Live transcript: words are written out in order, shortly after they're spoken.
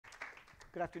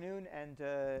Good afternoon, and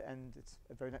it's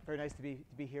very nice to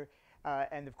be here.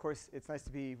 And of course, it's nice to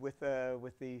be with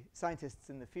the scientists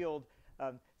in the field,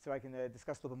 so I can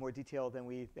discuss a little bit more detail than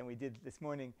we did this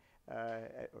morning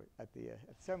at the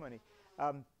ceremony.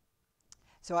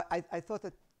 So I thought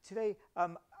that today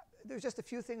there's just a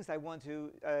few things I want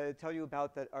to tell you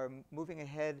about that are moving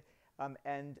ahead,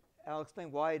 and I'll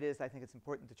explain why it is I think it's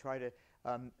important to try to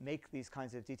make these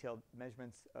kinds of detailed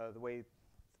measurements the way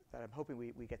that I'm hoping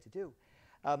we get to do.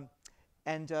 I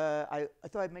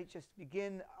thought I might just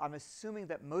begin. I'm assuming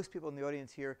that most people in the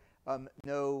audience here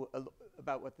know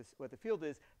about what the field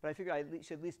is, but I figure I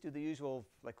should at least do the usual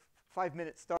like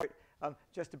 5-minute start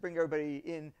just to bring everybody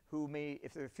in who may,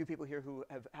 if there are a few people here who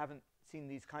haven't seen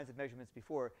these kinds of measurements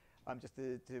before, just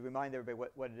to remind everybody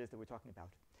what it is that we're talking about.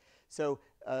 So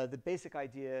the basic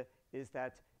idea is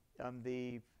that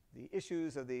the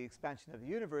issues of the expansion of the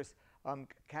universe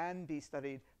can be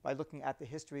studied by looking at the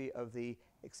history of the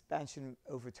expansion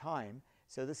over time.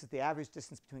 So this is the average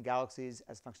distance between galaxies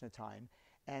as a function of time.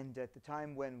 And at the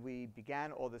time when we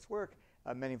began all this work,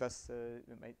 many of us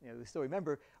might still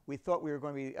remember, we thought we were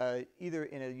going to be either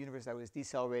in a universe that was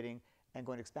decelerating and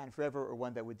going to expand forever, or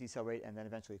one that would decelerate and then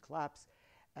eventually collapse.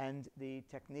 And the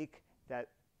technique that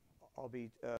I'll be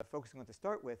focusing on to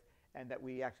start with, and that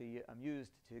we actually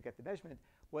used to get the measurement,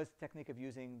 was the technique of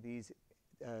using these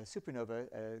supernova,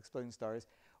 exploding stars,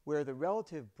 where the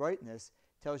relative brightness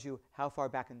tells you how far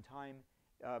back in time,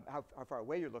 how far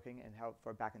away you're looking and how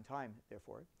far back in time,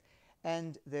 therefore.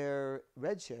 And their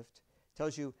redshift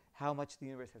tells you how much the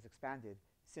universe has expanded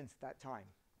since that time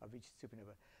of each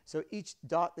supernova. So each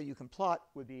dot that you can plot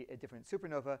would be a different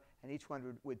supernova, and each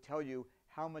one would tell you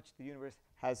how much the universe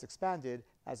has expanded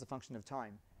as a function of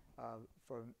time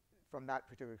from that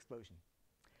particular explosion.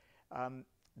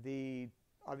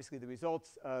 Obviously, the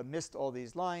results missed all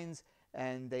these lines,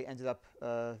 and they ended up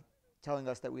telling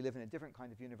us that we live in a different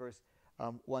kind of universe,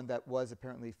 one that was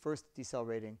apparently first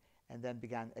decelerating and then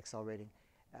began accelerating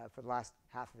for the last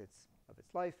half of its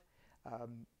life,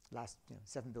 last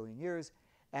 7 billion years.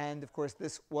 And of course,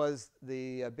 this was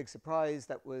the big surprise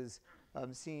that was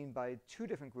seen by 2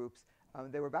 different groups.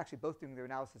 They were actually both doing their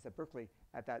analysis at Berkeley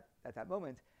at that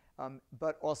moment,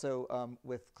 but also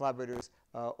with collaborators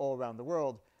all around the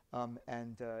world,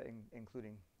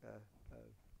 including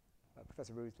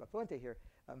Professor Ruiz La Fuente here,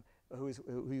 who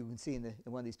you can see in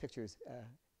one of these pictures.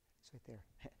 It's right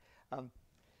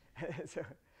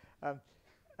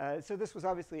there. So this was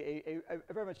obviously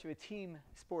a very much of a team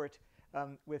sport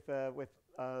with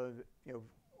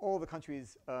all the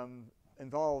countries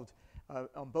involved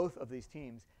on both of these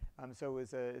teams. So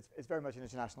it's very much an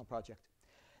international project.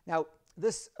 Now,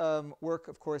 this work,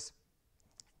 of course,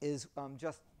 is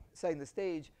just setting the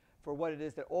stage for what it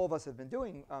is that all of us have been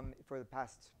doing for the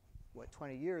past,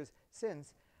 20 years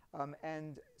since.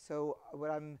 And so what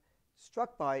I'm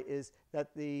struck by is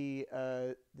that the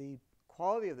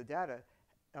quality of the data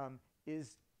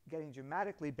is getting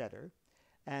dramatically better.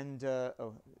 And,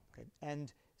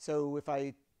 and so if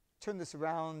I turn this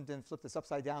around and flip this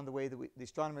upside down the way that the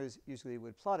astronomers usually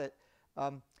would plot it,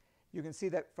 you can see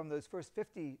that from those first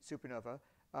 50 supernova,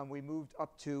 we moved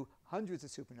up to hundreds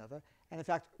of supernova. And in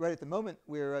fact, right at the moment,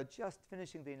 we're just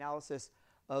finishing the analysis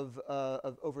of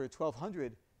over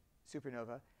 1,200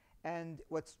 supernova. And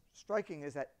what's striking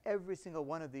is that every single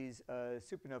one of these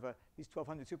supernova, these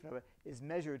 1,200 supernova, is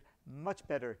measured much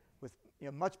better with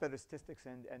much better statistics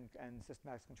and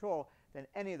systematic control than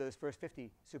any of those first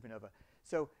 50 supernova.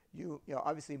 So you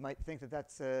obviously might think that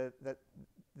that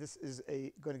this is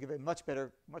going to give a much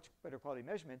better quality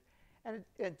measurement, and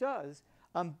it does.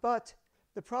 But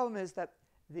the problem is that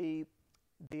the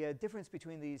difference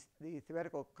between the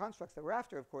theoretical constructs that we're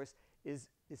after, of course, is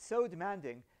so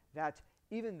demanding that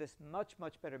even this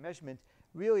much better measurement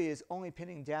really is only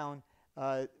pinning down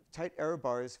tight error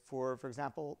bars for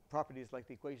example, properties like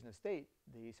the equation of state,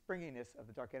 the springiness of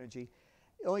the dark energy.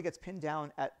 It only gets pinned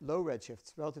down at low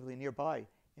redshifts, relatively nearby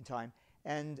in time.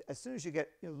 And as soon as you get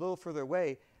a little further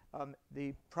away,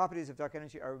 the properties of dark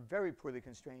energy are very poorly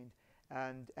constrained.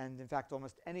 And in fact,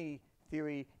 almost any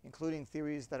theory, including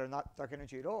theories that are not dark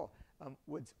energy at all,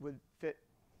 would fit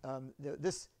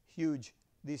these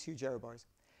huge error bars.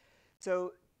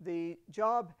 So the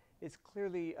job is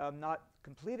clearly not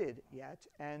completed yet.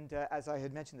 And as I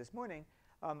had mentioned this morning,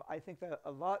 I think that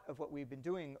a lot of what we've been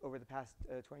doing over the past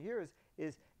 20 years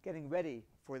is getting ready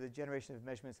for the generation of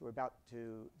measurements that we're about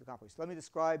to accomplish. So let me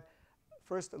describe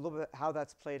first a little bit how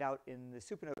that's played out in the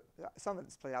supernova, some of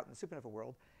it's played out in the supernova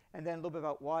world, and then a little bit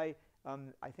about why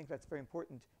I think that's very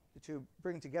important to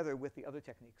bring together with the other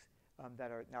techniques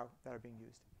that are being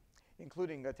used,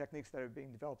 including techniques that are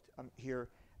being developed here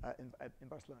in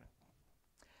Barcelona.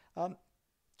 All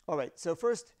right, so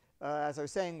first, as I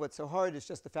was saying, what's so hard is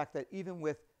just the fact that even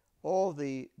with all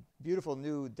the beautiful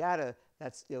new data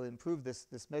that's improved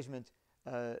this measurement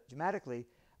dramatically,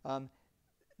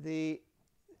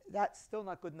 that's still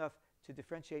not good enough to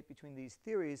differentiate between these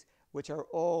theories, which are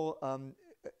all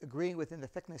agreeing within the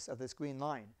thickness of this green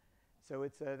line. So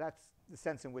that's the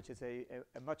sense in which it's a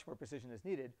much more precision is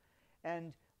needed.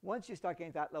 And once you start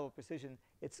getting that level of precision,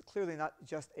 it's clearly not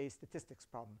just a statistics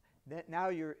problem. Now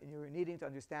you're needing to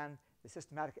understand the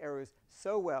systematic errors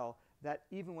so well that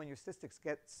even when your statistics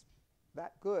gets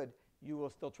that good, you will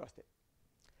still trust it.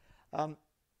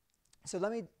 So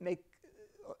let me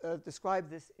describe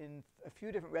this in a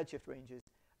few different redshift ranges,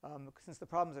 since the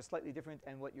problems are slightly different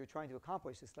and what you're trying to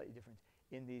accomplish is slightly different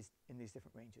in these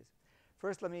different ranges.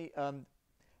 First, let me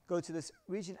go to this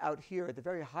region out here at the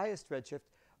very highest redshift,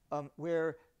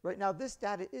 where right now this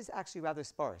data is actually rather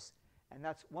sparse. And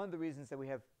that's one of the reasons that we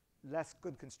have less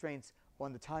good constraints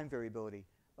on the time variability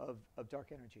of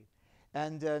dark energy.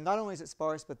 And not only is it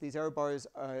sparse, but these error bars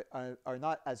are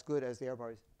not as good as the error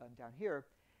bars down here.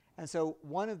 And so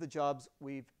one of the jobs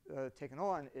we've taken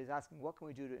on is asking what can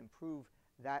we do to improve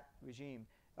that regime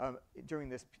during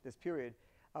this period.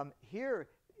 Here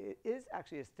it is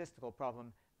actually a statistical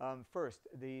problem. First,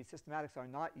 the systematics are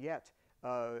not yet,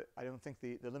 I don't think,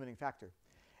 the limiting factor.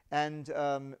 And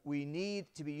we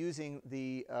need to be using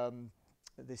the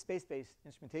space-based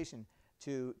instrumentation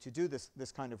to do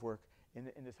this kind of work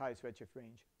in this highest redshift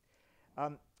range.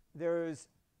 There's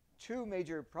two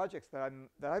major projects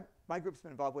that my group's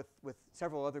been involved with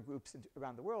several other groups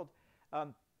around the world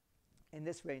in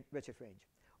this redshift range.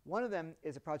 One of them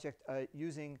is a project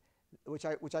using, which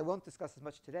I won't discuss as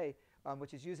much today,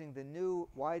 which is using the new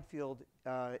wide field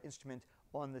instrument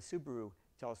on the Subaru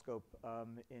telescope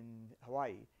in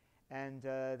Hawaii. And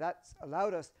that's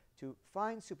allowed us to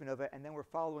find supernova, and then we're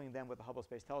following them with the Hubble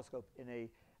Space Telescope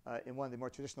in one of the more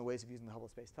traditional ways of using the Hubble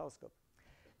Space Telescope.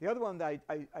 The other one that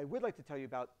I would like to tell you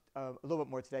about a little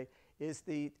bit more today is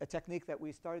a technique that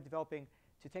we started developing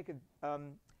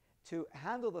to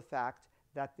handle the fact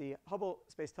that the Hubble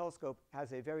Space Telescope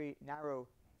has a very narrow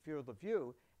field of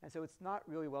view, and so it's not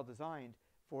really well designed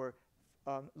for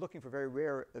looking for very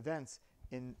rare events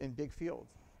in big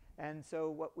fields. And so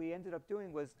what we ended up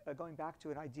doing was going back to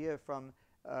an idea from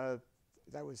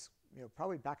that was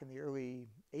probably back in the early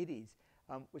 80s,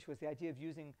 which was the idea of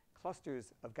using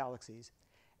clusters of galaxies.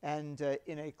 And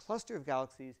in a cluster of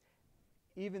galaxies,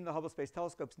 even the Hubble Space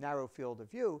Telescope's narrow field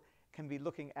of view can be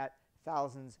looking at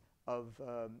thousands of,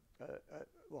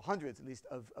 well, hundreds at least,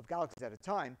 of galaxies at a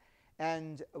time.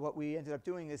 And what we ended up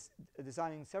doing is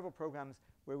designing several programs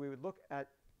where we would look at,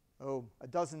 a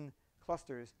dozen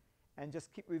clusters and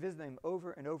just keep revisiting them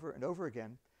over and over and over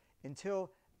again until,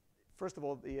 first of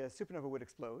all, the supernova would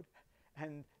explode.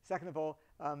 And second of all,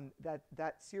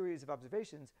 that series of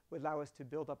observations would allow us to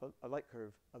build up a light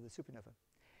curve of the supernova.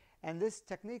 And this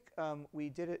technique, we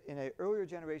did it in an earlier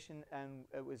generation, and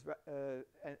it was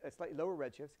a slightly lower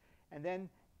redshifts. And then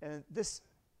this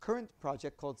current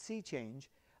project called Sea Change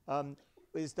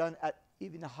is done at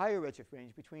even a higher redshift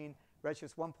range, between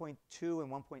redshifts 1.2 and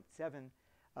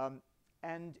 1.7.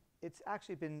 And it's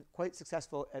actually been quite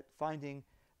successful at finding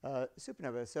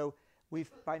supernova. So we've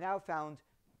by now found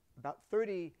about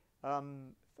 30, a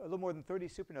little more than 30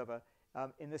 supernova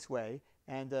in this way,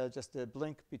 and just a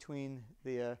blink between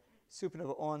the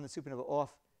supernova on and supernova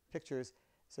off pictures,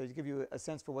 so to give you a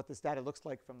sense for what this data looks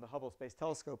like from the Hubble Space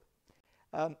Telescope.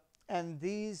 And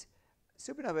these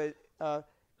supernova,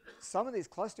 some of these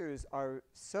clusters are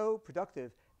so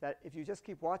productive that if you just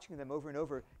keep watching them over and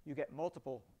over, you get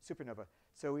multiple supernova.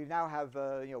 So we now have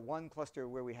one cluster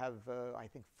where we have, I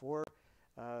think, four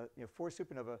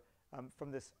supernova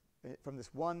from this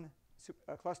one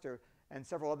cluster, and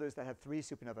several others that have 3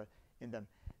 supernova in them.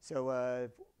 So a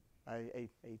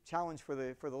challenge for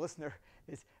the listener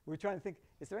is we're trying to think,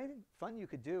 is there anything fun you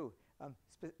could do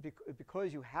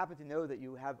because you happen to know that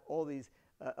you have all these,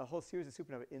 a whole series of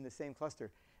supernova in the same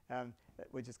cluster,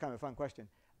 which is kind of a fun question.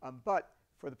 But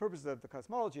for the purposes of the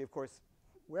cosmology, of course,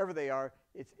 wherever they are,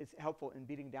 it's helpful in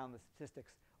beating down the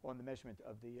statistics on the measurement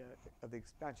of the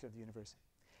expansion of the universe.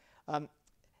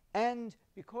 And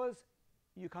because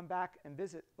you come back and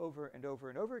visit over and over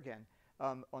and over again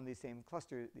on these same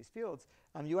cluster, these fields,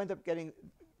 you end up getting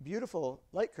beautiful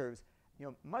light curves,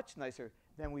 much nicer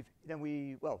than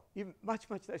even much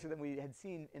nicer than we had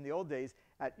seen in the old days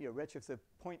at redshifts of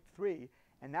 0.3,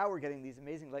 and now we're getting these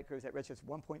amazing light curves at redshifts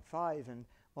 1.5 and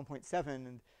 1.7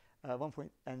 and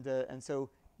and so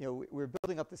we're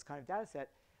building up this kind of data set,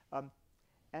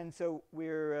 and so we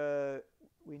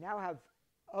now have,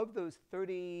 of those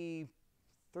 30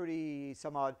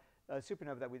 some odd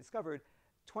supernovae that we discovered,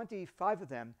 25 of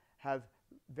them have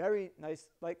very nice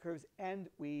light curves, and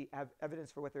we have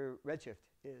evidence for what their redshift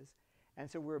is. And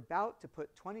so we're about to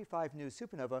put 25 new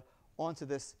supernovae onto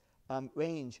this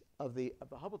range of the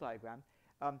Hubble diagram.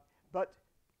 But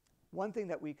one thing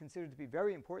that we consider to be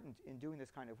very important in doing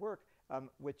this kind of work,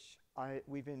 which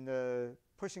we've been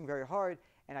pushing very hard,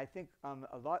 and I think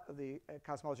a lot of the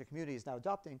cosmology community is now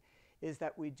adopting, is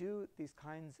that we do these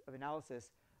kinds of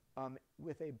analysis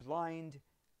with a blind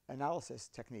analysis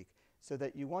technique, so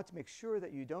that you want to make sure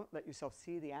that you don't let yourself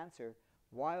see the answer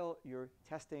while you're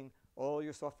testing all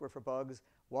your software for bugs,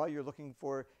 while you're looking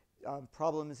for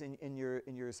problems in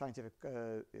your scientific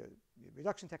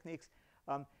reduction techniques.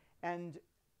 And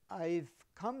I've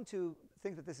come to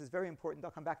think that this is very important.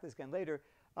 I'll come back to this again later,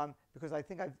 because I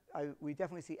think we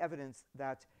definitely see evidence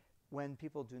that when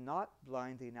people do not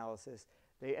blind the analysis,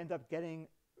 they end up getting,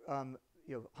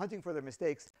 hunting for their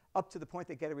mistakes up to the point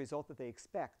they get a result that they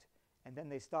expect, and then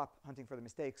they stop hunting for the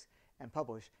mistakes and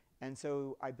publish. And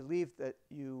so I believe that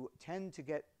you tend to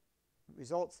get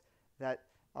results that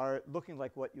are looking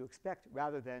like what you expect,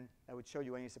 rather than that would show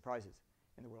you any surprises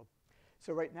in the world.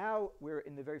 So right now, we're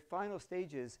in the very final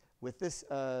stages with this,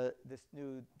 this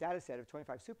new data set of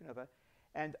 25 supernovae.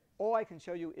 And all I can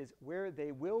show you is where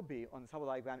they will be on this Hubble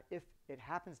diagram if it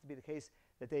happens to be the case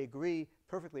that they agree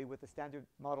perfectly with the standard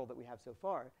model that we have so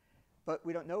far. But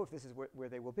we don't know if this is where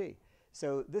they will be.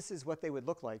 So this is what they would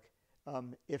look like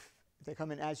if they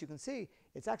come in. As you can see,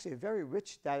 it's actually a very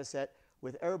rich data set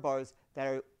with error bars that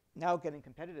are now getting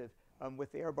competitive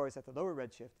with the error bars at the lower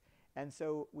redshift. And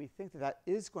so we think that that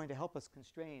is going to help us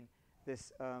constrain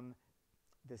this,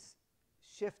 this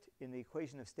shift in the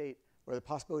equation of state, or the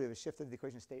possibility of a shift of the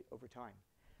equation of state over time.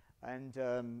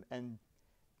 And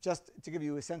just to give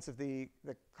you a sense of the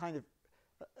kind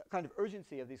of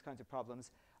urgency of these kinds of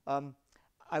problems,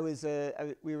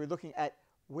 we were looking at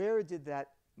where did that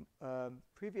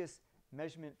previous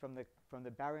measurement from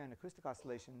the baryon acoustic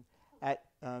oscillation at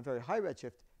very high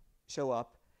redshift show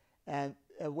up, and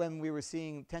when we were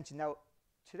seeing tension. Now,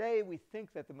 today we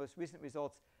think that the most recent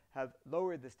results have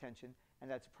lowered this tension, and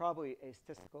that's probably a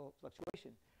statistical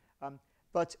fluctuation.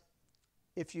 But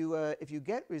if you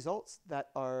get results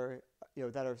that are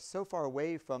so far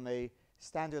away from a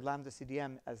standard lambda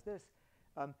CDM as this,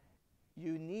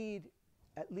 you need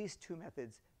at least two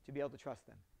methods to be able to trust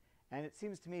them. And it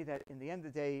seems to me that in the end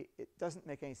of the day, it doesn't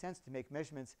make any sense to make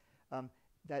measurements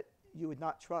that you would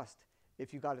not trust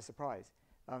if you got a surprise,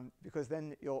 because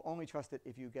then you'll only trust it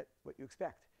if you get what you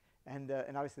expect. And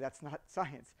obviously that's not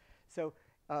science. So,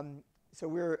 so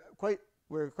we're quite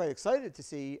excited to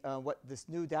see what this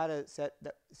new data set,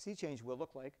 that sea change, will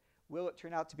look like. Will it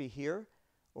turn out to be here,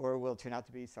 or will it turn out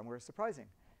to be somewhere surprising?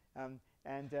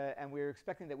 And we're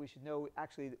expecting that we should know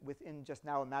actually within just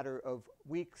now a matter of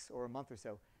weeks or a month or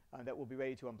so that we'll be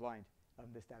ready to unblind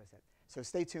this data set. So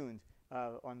stay tuned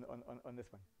on this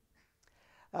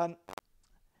one.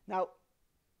 Now,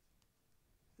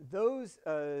 those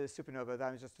supernovae that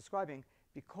I was just describing,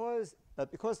 because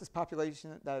this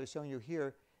population that I was showing you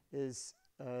here is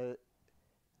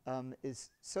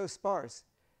so sparse,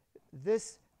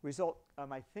 this result,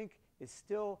 I think, is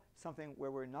still something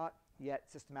where we're not yet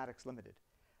systematics limited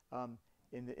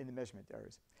in the measurement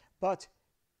errors. But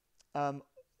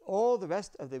all the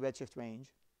rest of the redshift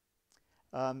range,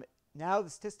 now the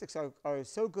statistics are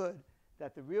so good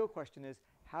that the real question is,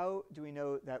 how do we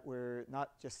know that we're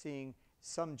not just seeing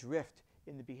some drift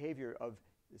in the behavior of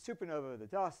the supernova, the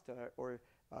dust, or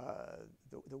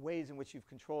the ways in which you've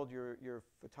controlled your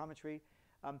photometry?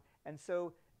 And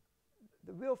so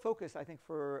the real focus, I think,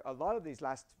 for a lot of these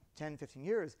last 10, 15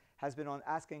 years has been on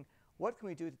asking, what can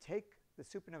we do to take the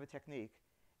supernova technique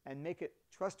and make it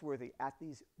trustworthy at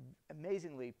these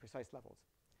amazingly precise levels?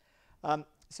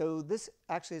 So this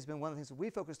actually has been one of the things that we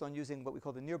focused on, using what we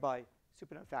call the Nearby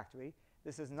Supernova Factory.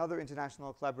 This is another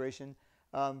international collaboration,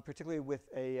 particularly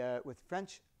with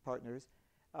French partners,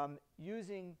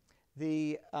 using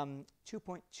the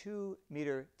 2.2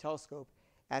 meter telescope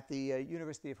at the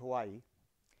University of Hawaii.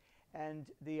 And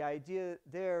the idea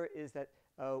there is that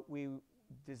we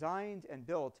designed and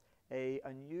built an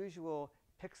unusual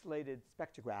pixelated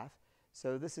spectrograph.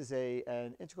 So this is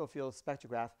an integral field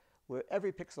spectrograph where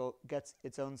every pixel gets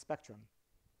its own spectrum.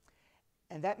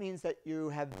 And that means that you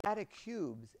have data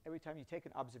cubes every time you take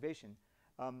an observation,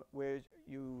 where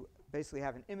you basically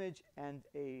have an image and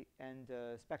a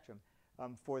spectrum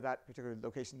for that particular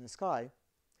location in the sky.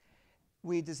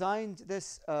 We designed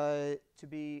this to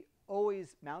be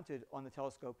always mounted on the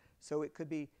telescope, so it could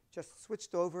be just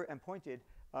switched over and pointed,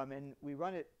 and we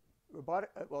run it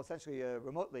essentially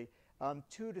remotely,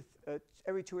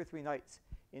 every 2 or 3 nights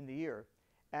in the year.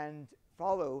 and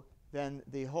follow then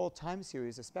the whole time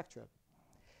series of spectra.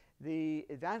 The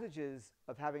advantages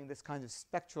of having this kind of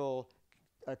spectral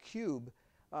cube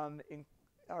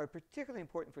are particularly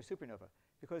important for supernova,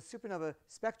 because supernova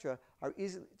spectra are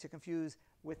easy to confuse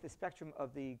with the spectrum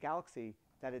of the galaxy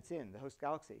that it's in, the host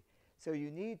galaxy. So you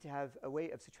need to have a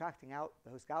way of subtracting out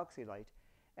the host galaxy light.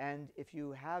 And if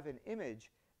you have an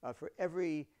image for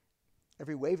every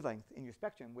wavelength in your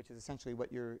spectrum, which is essentially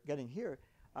what you're getting here,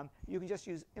 you can just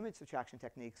use image subtraction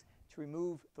techniques to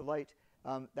remove the light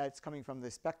that's coming from the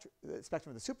spectrum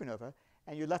of the supernova,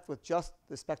 and you're left with just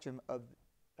the spectrum of,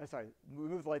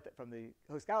 remove the light from the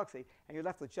host galaxy, and you're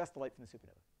left with just the light from the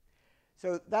supernova.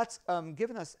 So that's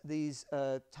given us these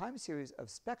time series of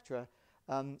spectra,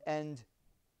 and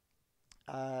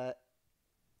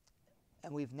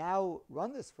we've now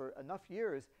run this for enough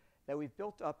years that we've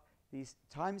built up these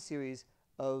time series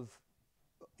of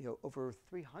over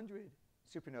 300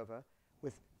 supernova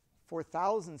with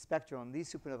 4,000 spectra on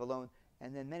these supernova alone,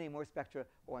 and then many more spectra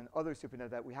on other supernova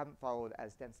that we haven't followed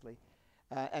as densely,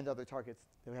 and other targets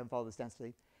that we haven't followed as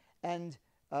densely. And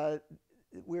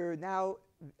we're now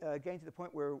getting to the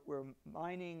point where we're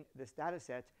mining this data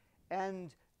set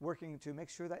and working to make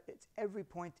sure that it's every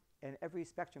point and every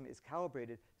spectrum is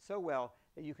calibrated so well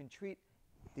that you can treat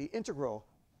the integral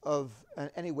of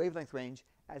any wavelength range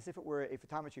as if it were a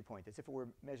photometry point, as if it were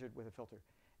measured with a filter.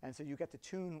 And so you get to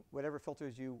tune whatever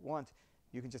filters you want.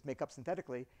 You can just make up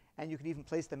synthetically, and you can even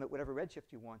place them at whatever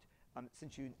redshift you want,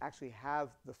 since you actually have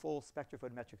the full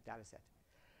spectrophotometric data set.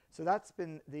 So that's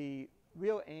been the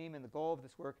real aim and the goal of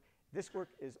this work. This work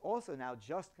is also now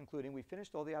just concluding. We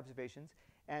finished all the observations,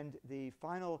 and the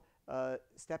final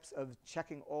steps of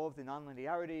checking all of the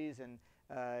nonlinearities and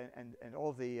all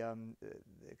of the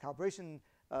calibration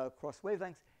across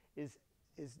wavelengths is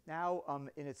now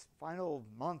in its final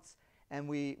months, and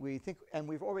we think, and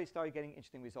we've already started getting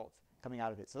interesting results coming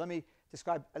out of it. So let me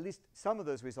describe at least some of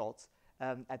those results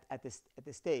at this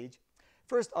stage.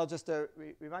 First, I'll just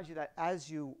remind you that as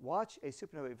you watch a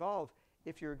supernova evolve,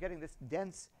 if you're getting this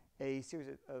dense a series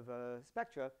of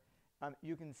spectra,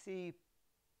 you can see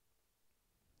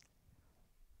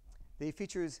the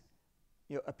features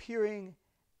appearing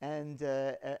and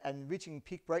reaching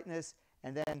peak brightness,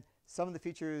 and then some of the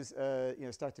features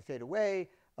start to fade away,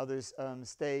 others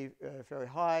stay fairly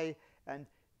high, and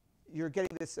you're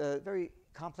getting this very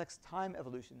complex time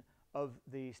evolution of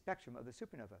the spectrum of the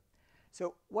supernova.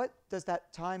 So what does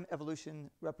that time evolution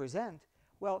represent?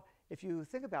 Well, if you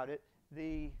think about it, let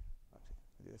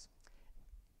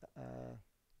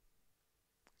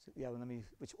me,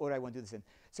 which order I want to do this in.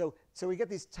 So we get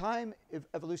these time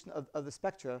evolution of the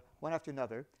spectra, one after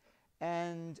another,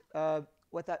 and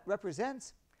what that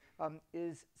represents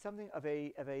is something of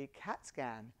a CAT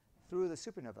scan through the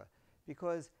supernova,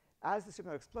 because as the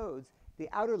supernova explodes, the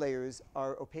outer layers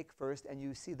are opaque first, and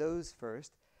you see those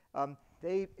first.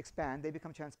 They expand, they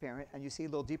become transparent, and you see a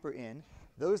little deeper in.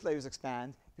 Those layers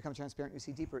expand, become transparent, you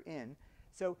see deeper in.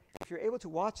 So if you're able to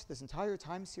watch this entire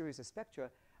time series of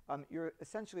spectra, you're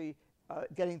essentially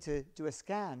getting to do a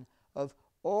scan of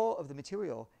all of the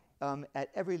material at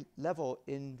every level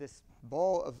in this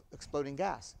ball of exploding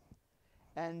gas.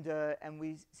 And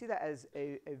we see that as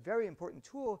a very important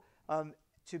tool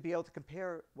to be able to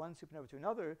compare one supernova to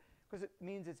another, because it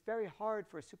means it's very hard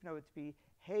for a supernova to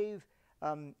behave,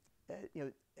 to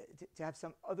have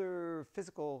some other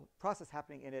physical process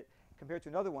happening in it compared to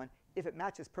another one if it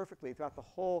matches perfectly throughout the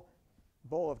whole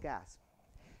bowl of gas.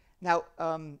 Now,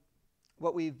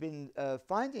 what we've been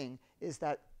finding is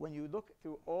that when you look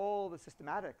through all the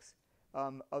systematics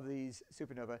of these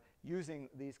supernova using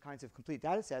these kinds of complete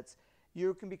data sets,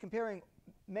 you can be comparing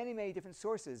many, many different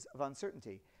sources of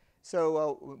uncertainty.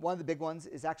 So one of the big ones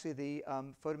is actually the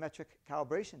photometric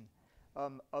calibration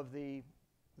of the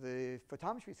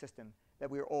photometry system that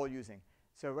we're all using.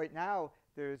 So right now,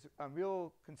 there's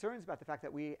real concerns about the fact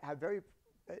that we have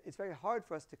it's very hard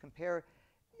for us to compare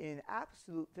in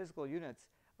absolute physical units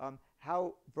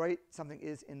how bright something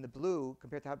is in the blue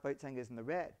compared to how bright something is in the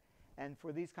red. And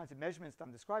for these kinds of measurements that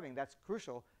I'm describing, that's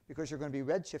crucial, because you're going to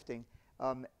be redshifting,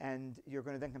 and you're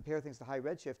going to then compare things to high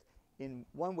redshift in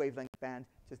one wavelength band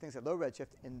to things at low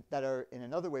redshift that are in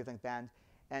another wavelength band.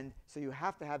 And so you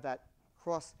have to have that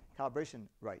cross-calibration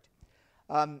right.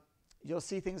 You'll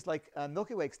see things like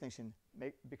Milky Way extinction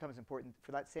becomes important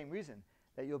for that same reason,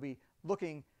 that you'll be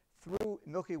looking through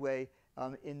Milky Way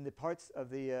in the parts of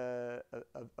the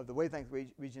wavelength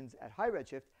regions at high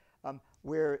redshift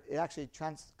where it actually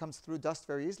comes through dust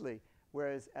very easily,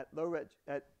 whereas at low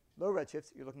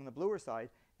redshifts, you're looking on the bluer side,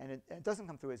 and it doesn't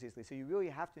come through as easily. So you really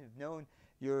have to have known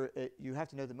you have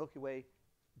to know the Milky Way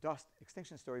dust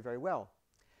extinction story very well.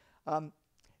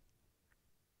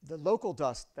 the local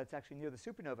dust that's actually near the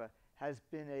supernova has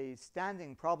been a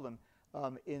standing problem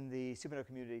in the supernova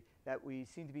community, that we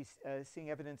seem to be seeing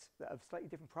evidence of slightly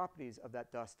different properties of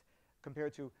that dust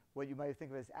compared to what you might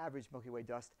think of as average Milky Way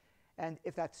dust. And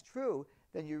if that's true,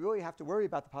 then you really have to worry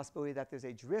about the possibility that there's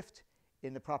a drift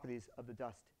in the properties of the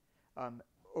dust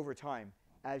over time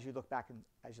as you look back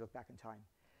in time.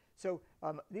 So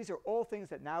these are all things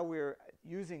that now we're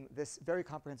using this very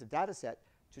comprehensive data set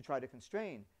to try to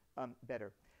constrain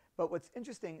better. But what's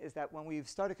interesting is that when we've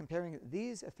started comparing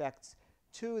these effects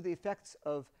to the effects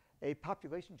of a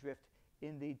population drift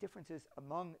in the differences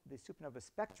among the supernova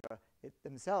spectra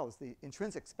themselves, the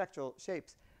intrinsic spectral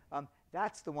shapes,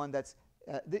 that's the one that's,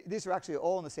 these are actually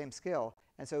all on the same scale.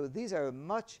 And so these are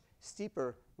much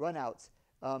steeper runouts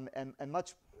and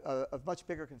of much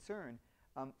bigger concern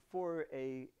for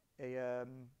a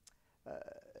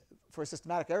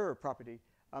systematic error property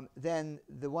than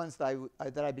the ones that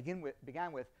I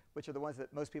began with, which are the ones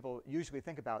that most people usually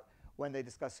think about when they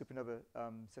discuss supernova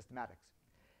systematics.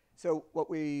 So what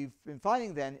we've been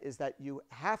finding then is that you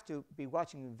have to be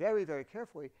watching very, very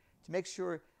carefully to make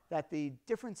sure that the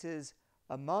differences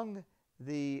among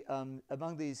these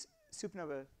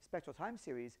supernova spectral time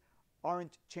series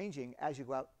aren't changing as you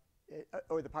go out,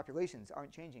 or the populations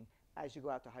aren't changing as you go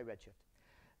out to high redshift.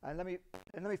 And let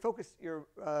me focus your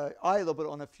eye a little bit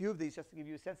on a few of these just to give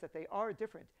you a sense that they are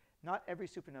different. Not every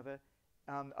supernova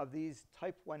of these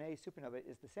type 1a supernova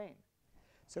is the same.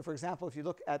 So for example, if you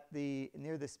look at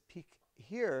near this peak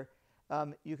here,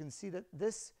 you can see that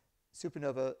this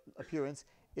supernova appearance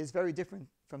is very different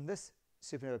from this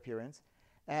supernova appearance.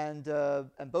 And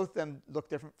both of them look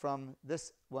different from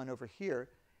this one over here.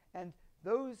 And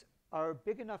those are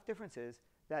big enough differences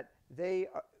that they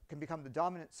can become the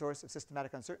dominant source of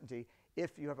systematic uncertainty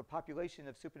if you have a population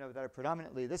of supernovae that are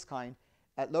predominantly this kind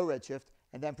at low redshift,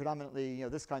 and then predominantly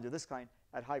this kind or this kind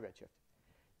at high redshift.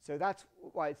 So that's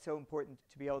why it's so important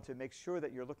to be able to make sure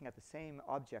that you're looking at the same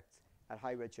objects at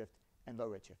high redshift and low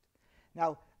redshift.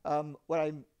 Now, what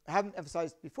I haven't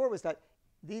emphasized before was that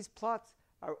these plots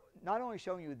are not only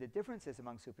showing you the differences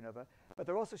among supernova, but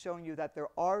they're also showing you that there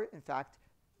are, in fact,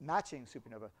 matching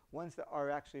supernova, ones that are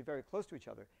actually very close to each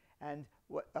other. And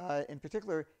in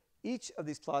particular, each of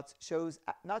these plots shows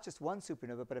not just one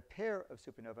supernova, but a pair of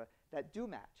supernova that do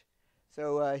match.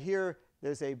 So here,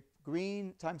 there's a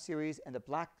green time series and a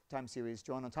black time series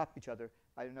drawn on top of each other.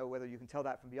 I don't know whether you can tell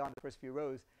that from beyond the first few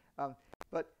rows.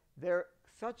 But they're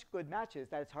such good matches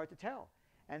that it's hard to tell.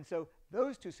 And so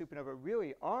those two supernova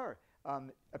really are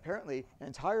apparently an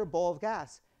entire ball of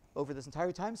gas over this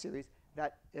entire time series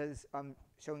that is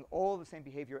showing all the same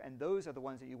behavior, and those are the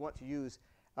ones that you want to use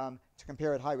to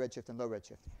compare at high redshift and low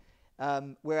redshift.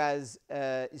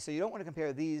 So you don't want to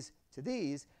compare these to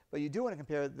these, but you do want to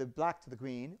compare the black to the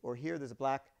green, or here there's a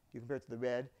black, you compare it to the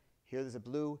red, here there's a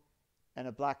blue and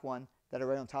a black one that are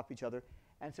right on top of each other.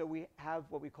 And so we have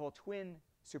what we call twin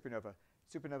supernova,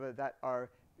 supernova that are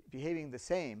behaving the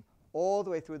same all the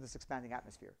way through this expanding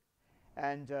atmosphere.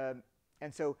 And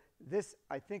so this,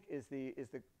 I think, is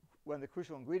one of the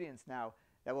crucial ingredients now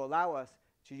that will allow us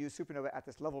to use supernova at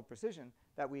this level of precision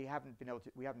that we haven't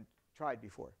tried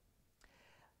before.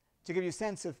 To give you a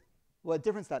sense of what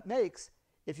difference that makes,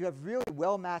 if you have really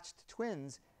well-matched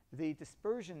twins, the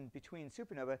dispersion between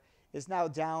supernova is now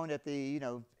down at the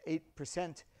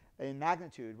 8% in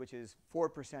magnitude, which is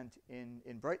 4%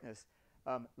 in brightness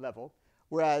level,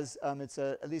 whereas it's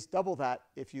at least double that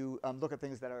if you look at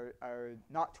things that are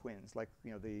not twins, like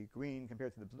the green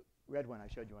compared to the red one I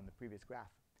showed you on the previous graph.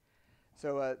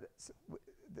 So,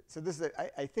 so this is,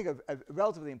 I think, a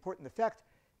relatively important effect.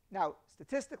 Now,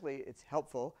 statistically, it's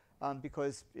helpful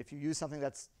because if you use something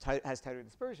that has tighter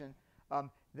dispersion,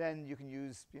 then you can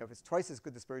use, if it's twice as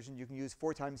good dispersion, you can use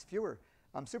 4 times fewer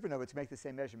supernova to make the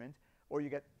same measurement, or you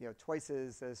get twice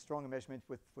as strong a measurement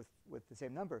with the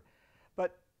same number.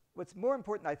 But what's more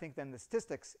important, I think, than the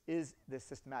statistics is the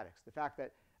systematics, the fact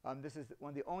that this is one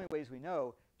of the only ways we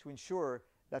know to ensure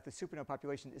that the supernova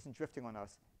population isn't drifting on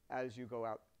us as you go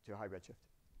out to high redshift.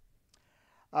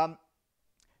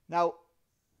 Now,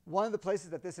 one of the places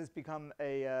that this has become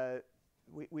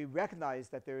we recognize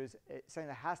that there is something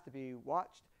that has to be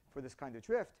watched for this kind of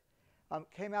drift,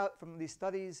 came out from these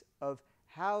studies of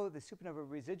how the supernova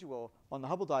residual on the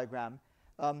Hubble diagram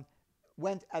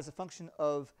went as a function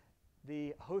of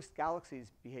the host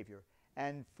galaxy's behavior.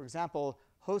 And for example,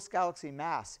 host galaxy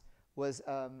mass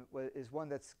is one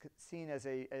that's seen as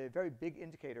a very big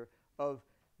indicator of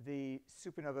the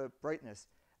supernova brightness.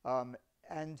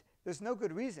 And there's no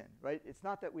good reason, right? It's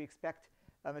not that we expect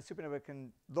a supernova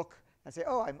can look and say,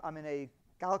 oh, I'm in a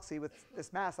galaxy with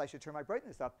this mass, I should turn my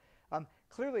brightness up.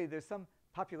 Clearly, there's some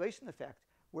population effect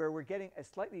where we're getting a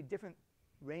slightly different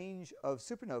range of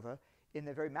supernova in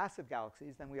the very massive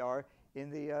galaxies than we are in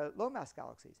the low mass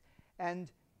galaxies.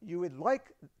 And you would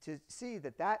like to see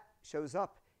that that shows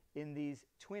up in these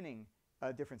twinning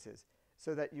differences,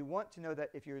 so that you want to know that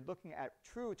if you're looking at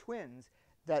true twins,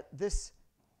 that this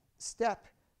step,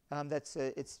 it's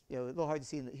a little hard to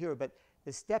see here, but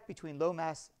the step between low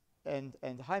mass and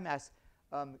high mass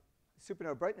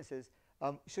supernova brightnesses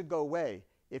should go away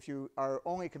if you are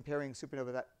only comparing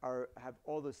supernova that have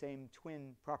all the same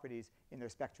twin properties in their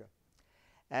spectra.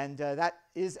 And that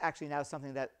is actually now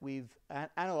something that we've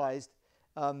analyzed.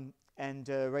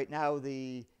 Right now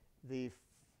the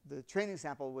training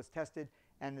sample was tested,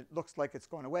 and it looks like it's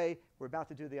going away. We're about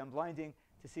to do the unblinding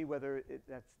to see whether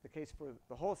that's the case for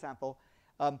the whole sample.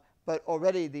 But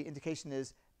already the indication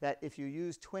is that if you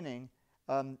use twinning,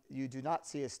 you do not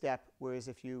see a step, whereas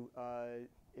if you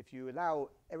allow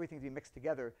everything to be mixed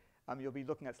together, you'll be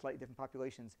looking at slightly different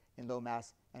populations in low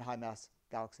mass and high mass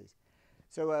galaxies.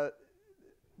 So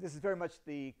this is very much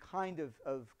the kind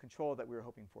of control that we were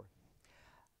hoping for.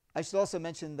 I should also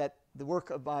mention that the work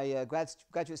of my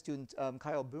graduate student,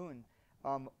 Kyle Boone,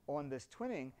 on this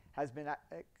twinning has been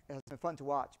fun to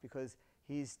watch, because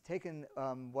he's taken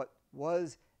what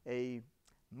was a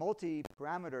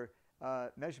multi-parameter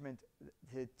measurement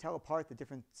to tell apart the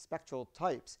different spectral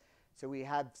types. So we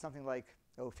had something like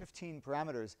 15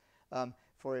 parameters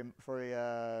for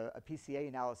a PCA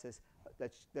analysis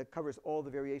that covers all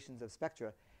the variations of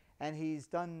spectra. And he's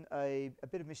done a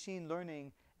bit of machine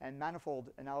learning and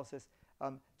manifold analysis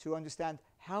to understand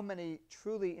how many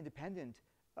truly independent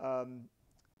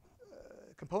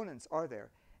components are there.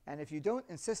 And if you don't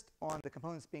insist on the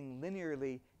components being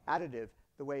linearly additive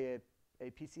the way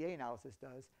a PCA analysis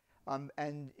does,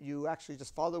 and you actually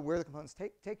just follow where the components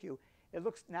take you, it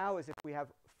looks now as if we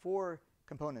have 4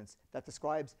 components that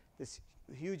describes this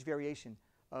huge variation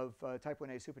of type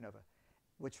 1a supernova,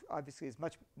 which obviously is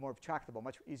much more tractable,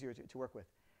 much easier to work with.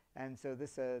 And so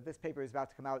this paper is about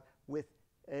to come out with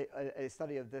a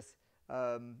study of this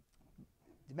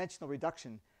dimensional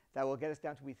reduction that will get us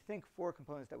down to, we think, 4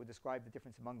 components that would describe the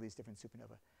difference among these different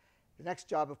supernovae. The next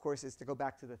job, of course, is to go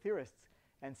back to the theorists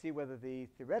and see whether the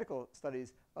theoretical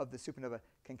studies of the supernova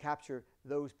can capture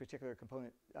those particular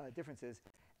component differences.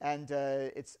 And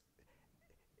it's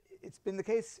been the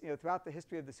case, throughout the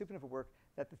history of the supernova work,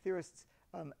 that the theorists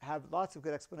have lots of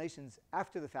good explanations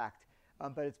after the fact,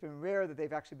 but it's been rare that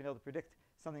they've actually been able to predict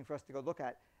something for us to go look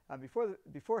at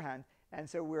beforehand. And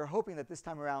so we're hoping that this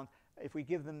time around, if we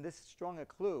give them this strong a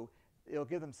clue, it'll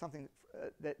give them something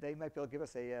that they might be able to give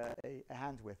us a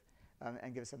hand with,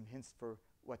 and give us some hints for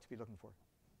what to be looking for.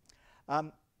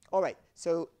 All right,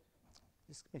 so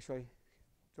just make sure I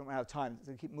don't run out of time,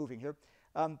 so keep moving here.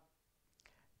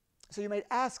 So you might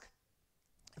ask,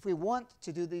 if we want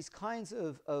to do these kinds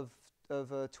of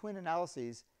twin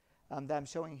analyses that I'm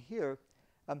showing here,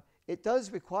 it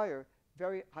does require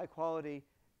very high quality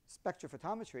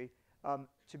spectrophotometry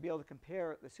to be able to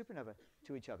compare the supernova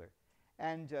to each other.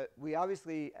 And we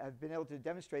obviously have been able to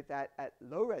demonstrate that at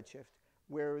low redshift,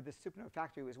 where the supernova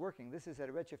factory was working. This is at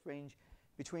a redshift range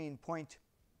between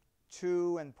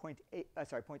 0.2 and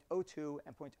 0.02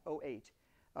 and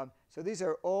 0.08. So these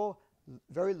are all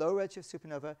very low redshift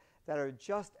supernova that are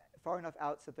just far enough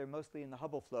out so that they're mostly in the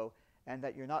Hubble flow, and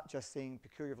that you're not just seeing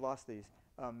peculiar velocities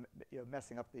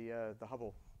messing up the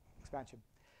Hubble expansion.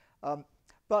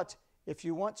 But if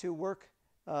you want to work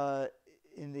to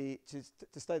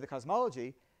study the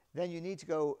cosmology, then you need to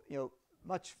go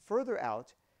much further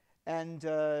out, and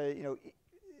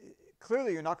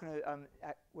clearly you're not going to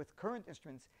with current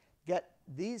instruments get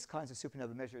these kinds of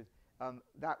supernova measured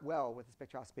that well with the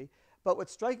spectroscopy. But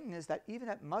what's striking is that even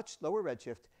at much lower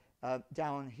redshift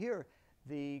down here,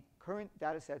 the current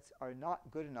data sets are not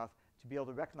good enough to be able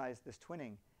to recognize this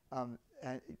twinning,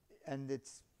 and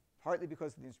it's partly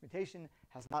because the instrumentation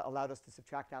has not allowed us to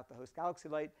subtract out the host galaxy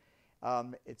light.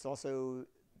 It's also,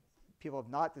 people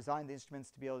have not designed the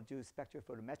instruments to be able to do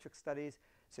spectrophotometric studies,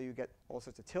 so you get all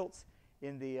sorts of tilts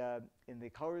in the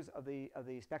colors of the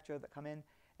spectra that come in,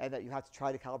 and that you have to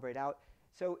try to calibrate out.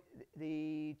 So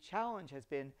the challenge has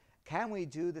been, can we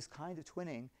do this kind of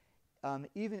twinning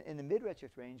even in the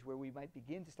mid-redshift range, where we might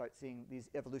begin to start seeing these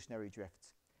evolutionary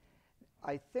drifts?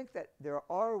 I think that there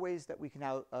are ways that we can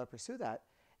now pursue that,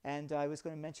 and I was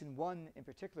going to mention one in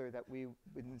particular that we've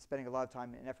been spending a lot of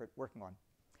time and effort working on.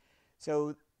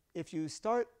 So if you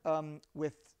start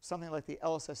with something like the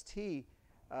LSST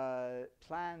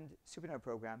planned supernova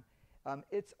program,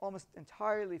 it's almost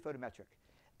entirely photometric,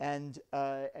 and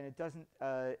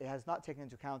it has not taken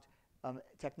into account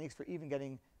techniques for even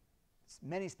getting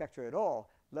many spectra at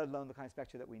all, let alone the kind of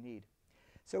spectra that we need.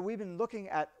 So we've been looking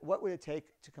at what would it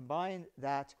take to combine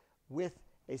that with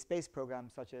a space program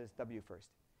such as WFIRST.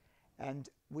 And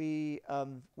we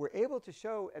were able to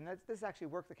show, and this is actually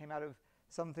work that came out of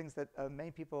some things that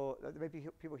many people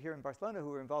here in Barcelona who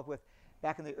were involved with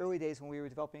back in the early days when we were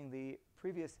developing the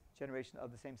previous generation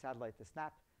of the same satellite, the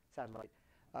SNAP satellite,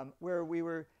 where we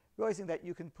were realizing that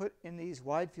you can put in these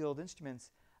wide field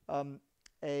instruments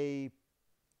a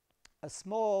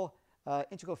small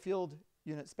integral field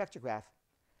unit spectrograph,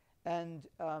 and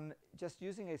just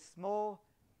using a small,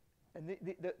 and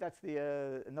that's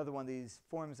another one of these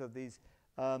forms of these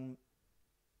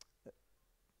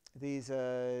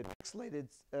pixelated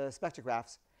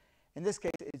spectrographs. In this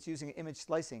case, it's using image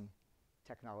slicing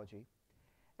technology,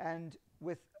 and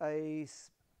with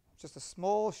just a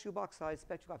small shoebox-sized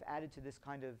spectrograph added to this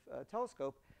kind of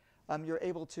telescope, you're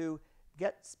able to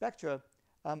get spectra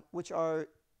which are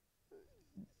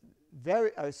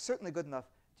certainly good enough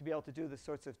to be able to do the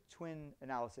sorts of twin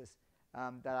analysis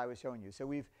that I was showing you. So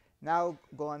we've now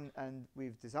gone and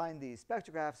we've designed these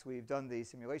spectrographs. We've done the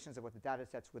simulations of what the data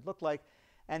sets would look like.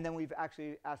 And then we've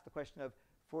actually asked the question of,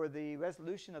 for the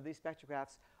resolution of these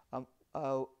spectrographs,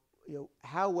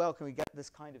 how well can we get this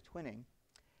kind of twinning?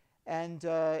 And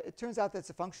it turns out that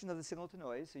it's a function of the signal to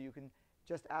noise. So you can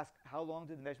just ask how long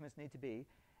do the measurements need to be.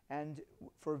 And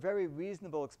for very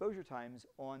reasonable exposure times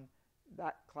on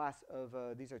that class of,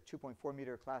 these are 2.4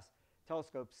 meter class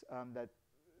telescopes that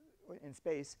in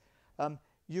space,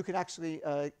 you can actually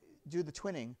do the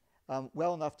twinning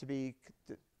well enough to be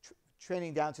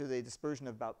training down to the dispersion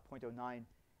of about 0.09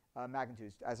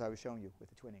 magnitudes, as I was showing you with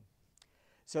the twinning.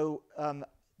 So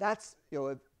that's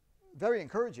very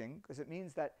encouraging, because it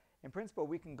means that in principle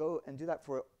we can go and do that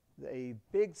for a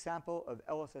big sample of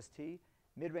LSST,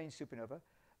 mid-range supernova.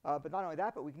 But not only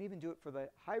that, but we can even do it for the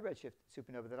high redshift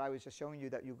supernova that I was just showing you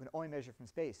that you can only measure from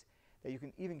space, that you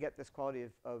can even get this quality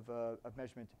of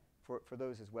measurement for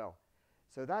those as well.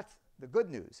 So that's the good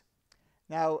news.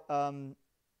 Now,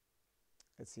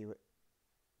 let's see what,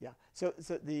 yeah. So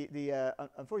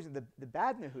unfortunately, the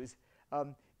bad news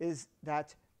is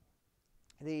that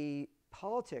the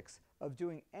politics of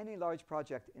doing any large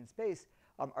project in space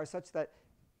are such that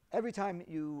every time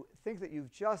you think that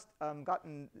you've just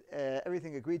gotten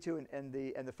everything agreed to and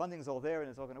the funding's all there and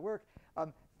it's all going to work,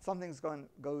 something's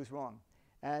goes wrong.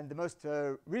 And the most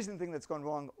recent thing that's gone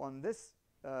wrong on this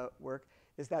work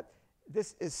is that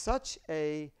this is such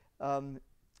a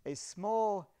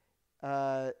small,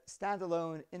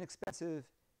 standalone, inexpensive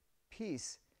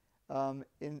piece in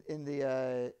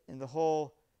the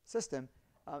whole system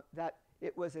that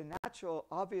it was a natural,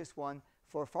 obvious one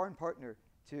for a foreign partner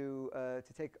to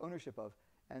take ownership of.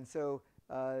 And so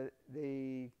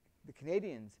the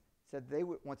Canadians said they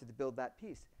wanted to build that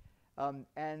piece.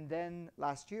 And then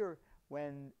last year,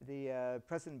 when the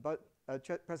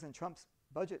President Trump's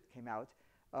budget came out,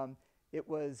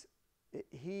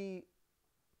 he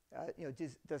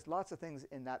does lots of things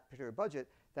in that particular budget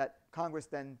that Congress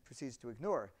then proceeds to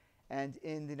ignore. And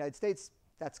in the United States,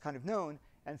 that's kind of known.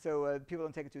 And so people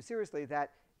don't take it too seriously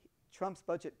that Trump's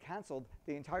budget canceled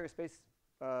the entire space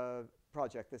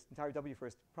project, this entire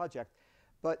WFIRST project.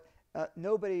 But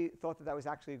nobody thought that that was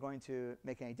actually going to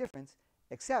make any difference,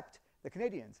 except the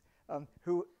Canadians,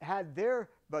 who had their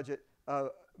budget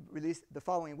released the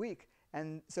following week.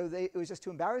 And so it was just too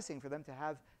embarrassing for them to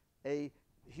have a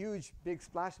huge, big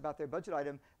splash about their budget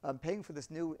item, paying for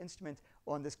this new instrument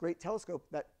on this great telescope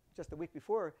that just a week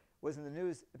before was in the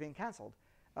news being canceled.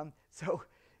 So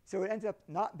it ended up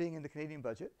not being in the Canadian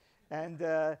budget. And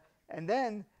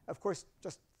then, of course,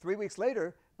 just 3 weeks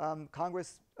later,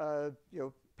 Congress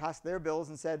passed their bills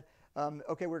and said,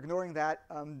 OK, we're ignoring that.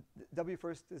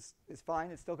 WFIRST is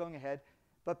fine. It's still going ahead.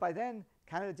 But by then,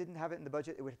 Canada didn't have it in the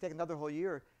budget. It would take another whole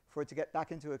year for it to get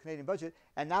back into a Canadian budget.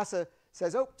 And NASA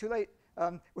says, oh, too late.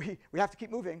 We have to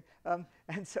keep moving.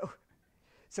 And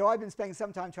so I've been spending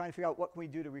some time trying to figure out what can we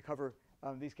do to recover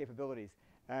these capabilities.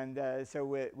 And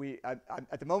so at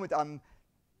the moment,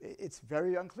 it's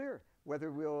very unclear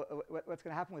whether what's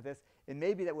going to happen with this. It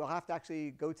may be that we'll have to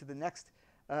actually go to the next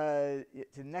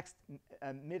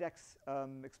Mid-X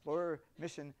Explorer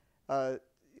mission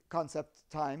concept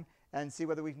time and see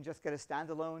whether we can just get a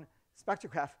standalone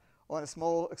spectrograph on a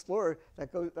small explorer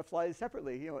that flies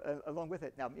separately, along with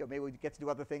it. Now, maybe we get to do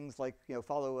other things like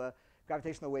follow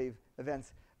gravitational wave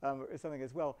events or something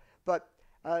as well. But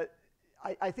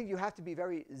I think you have to be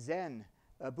very Zen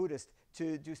Buddhist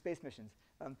to do space missions,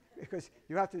 because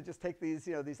you have to just take these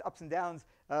these ups and downs.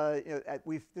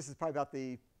 This is probably about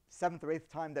the 7th or 8th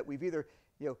time that we've either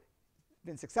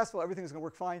been successful, everything's going to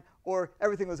work fine, or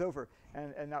everything was over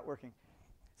and not working.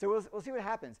 So we'll see what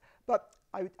happens. But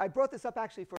I brought this up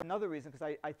actually for another reason,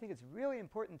 because I think it's really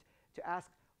important to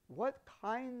ask what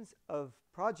kinds of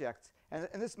projects, and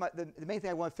this is the main thing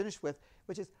I want to finish with,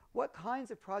 which is what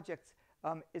kinds of projects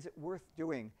is it worth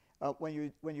doing when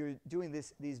you're doing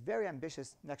these very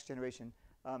ambitious next generation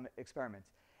experiments.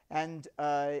 And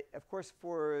of course,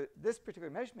 for this particular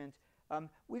measurement,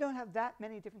 we don't have that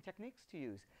many different techniques to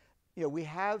use. We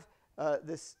have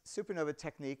this supernova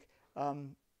technique.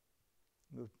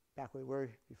 Move back where we were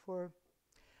before.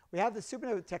 We have the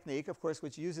supernova technique, of course,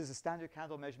 which uses a standard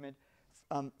candle measurement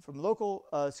from local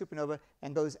supernova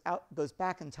and goes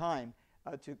back in time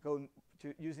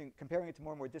comparing it to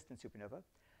more and more distant supernova.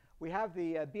 We have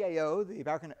the BAO, the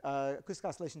Baryon acoustic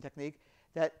oscillation technique,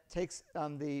 that takes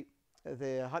the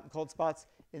hot and cold spots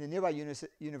in the nearby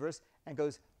universe and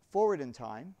goes forward in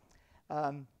time.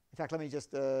 In fact, let me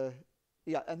just and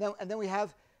then we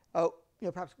have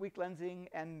perhaps weak lensing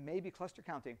and maybe cluster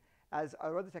counting as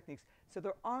our other techniques. So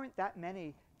there aren't that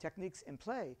many techniques in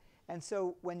play. And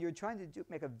so when you're trying to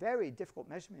make a very difficult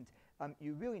measurement,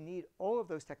 you really need all of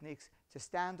those techniques to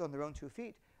stand on their own 2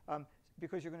 feet,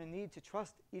 because you're going to need to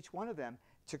trust each one of them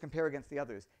to compare against the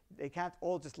others. They can't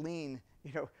all just lean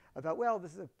about, well,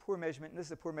 this is a poor measurement and this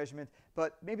is a poor measurement,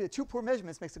 but maybe the 2 poor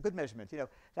measurements makes a good measurement.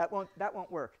 That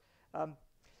won't work.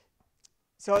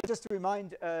 So just to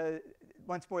remind,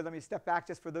 once more, let me step back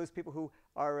just for those people who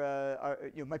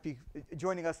might be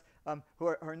joining us who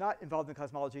are not involved in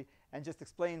cosmology, and just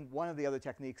explain one of the other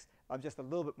techniques just a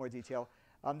little bit more detail.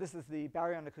 This is the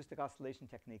baryon acoustic oscillation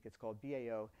technique. It's called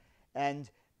BAO.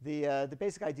 And the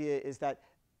basic idea is that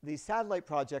these satellite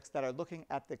projects that are looking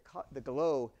at the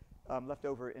glow left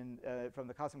over from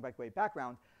the cosmic microwave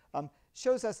background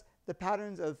shows us the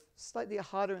patterns of slightly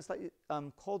hotter and slightly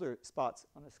colder spots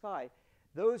on the sky.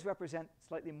 Those represent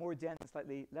slightly more dense and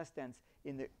slightly less dense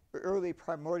in the early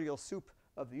primordial soup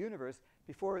of the universe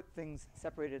before things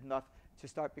separated enough to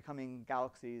start becoming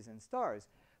galaxies and stars.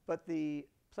 But the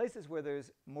places where there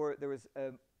was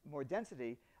more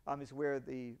density is where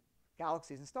the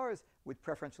galaxies and stars would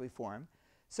preferentially form.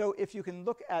 So if you can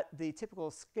look at the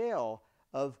typical scale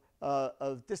of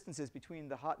distances between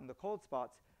the hot and the cold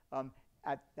spots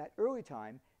at that early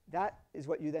time, that is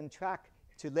what you then track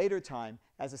to later time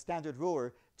as a standard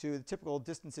ruler to the typical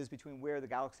distances between where the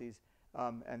galaxies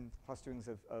and clusterings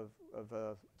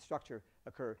of structure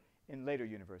occur in later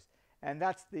universe. And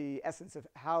that's the essence of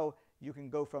how you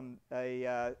can go from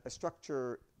a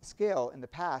structure scale in the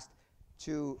past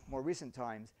to more recent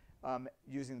times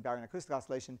using the baryon acoustic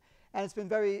oscillation. And it's been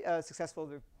very successful.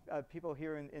 There are people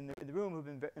here in the room who've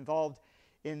been involved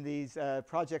in these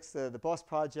projects, the BOSS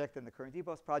project and the current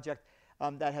eBOSS project,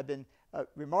 that have been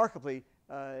remarkably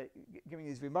giving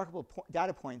these remarkable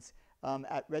data points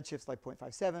at redshifts like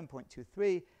 0.57,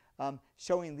 0.23,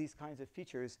 showing these kinds of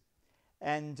features.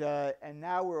 And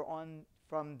now we're on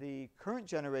from the current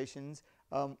generations,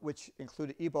 which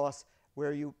include eBOSS,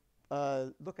 where you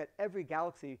look at every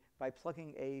galaxy by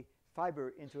plugging a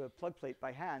fiber into a plug plate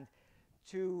by hand,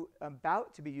 to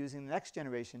about to be using the next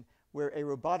generation, where a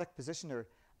robotic positioner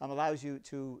allows you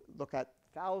to look at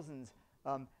thousands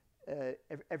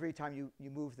every time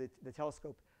you move the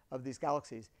telescope of these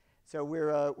galaxies. So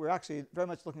we're actually very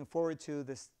much looking forward to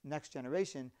this next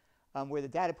generation, where the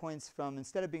data points from,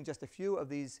 instead of being just a few of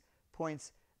these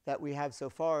points that we have so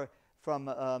far from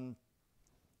the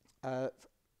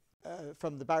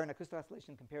baryon acoustic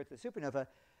oscillation compared to the supernova,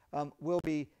 will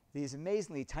be these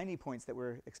amazingly tiny points that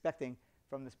we're expecting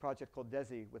from this project called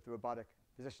DESI with the robotic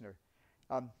positioner.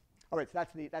 All right, so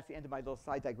that's the end of my little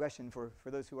side digression for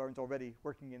those who aren't already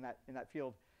working in that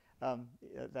field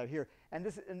that are here. And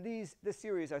this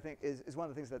series, I think, is one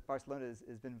of the things that Barcelona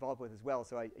has been involved with as well.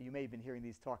 So you may have been hearing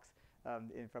these talks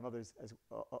from others as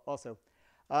also.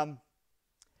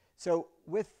 So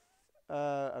with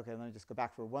okay, let me just go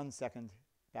back for 1 second,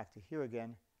 back to here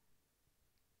again.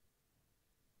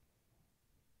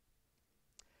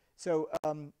 So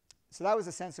so that was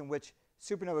a sense in which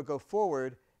supernova go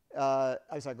forward.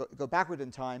 Go backward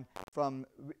in time from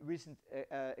recent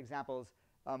examples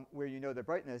where you know their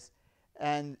brightness,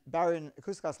 and baryon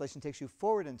acoustic oscillation takes you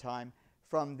forward in time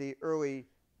from the early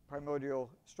primordial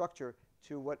structure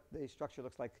to what the structure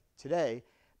looks like today.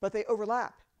 But they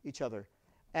overlap each other,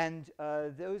 and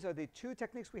those are the 2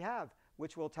 techniques we have,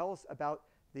 which will tell us about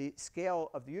the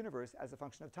scale of the universe as a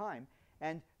function of time,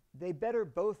 and they better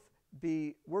both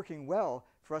be working well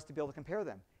for us to be able to compare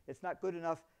them. It's not good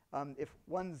enough if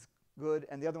one's good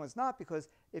and the other one's not, because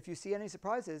if you see any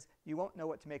surprises, you won't know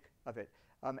what to make of it.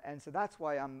 And so that's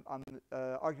why I'm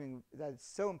arguing that it's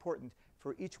so important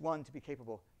for each one to be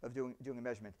capable of doing a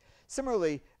measurement.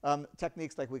 Similarly,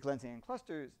 techniques like weak lensing and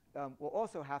clusters will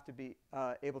also have to be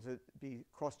able to be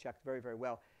cross-checked very, very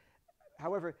well.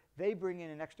 However, they bring in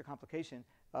an extra complication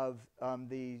of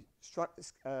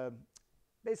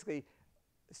basically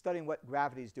studying what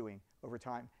gravity is doing over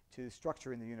time to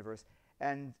structure in the universe.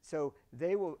 And so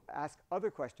they will ask other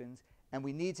questions, and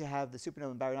we need to have the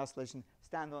supernova and baryon oscillation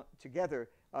stand together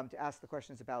to ask the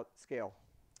questions about scale.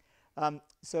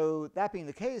 So that being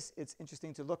the case, it's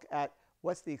interesting to look at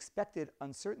what's the expected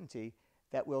uncertainty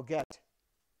that we'll get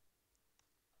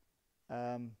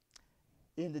in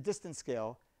the distance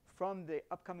scale from the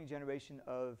upcoming generation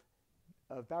of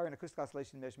baryon acoustic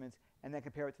oscillation measurements, and then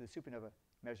compare it to the supernova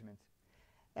measurements.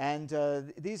 And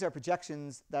these are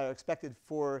projections that are expected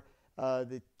for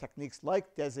the techniques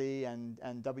like DESI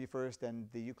and WFIRST and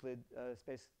the Euclid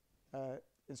space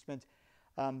instrument.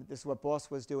 This is what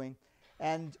Boss was doing.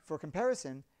 And for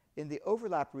comparison, in the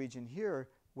overlap region here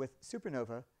with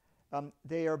supernova,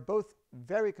 they are both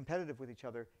very competitive with each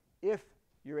other if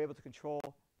you're able to control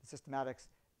the systematics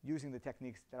using the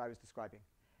techniques that I was describing.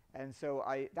 And so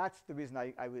that's the reason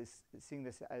I was seeing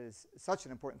this as such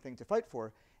an important thing to fight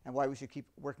for, and why we should keep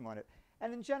working on it.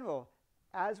 And in general,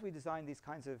 as we design these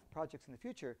kinds of projects in the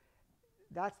future,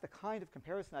 that's the kind of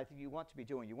comparison I think you want to be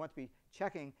doing. You want to be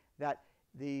checking that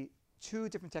the two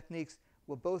different techniques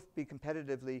will both be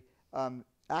competitively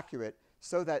accurate,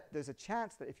 so that there's a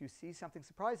chance that if you see something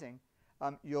surprising,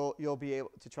 you'll be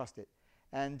able to trust it.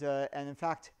 And in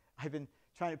fact, I've been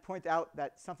trying to point out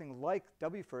that something like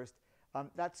WFIRST,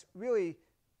 that's really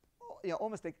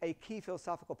almost a key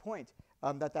philosophical point,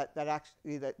 that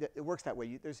it works that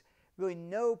way. There's really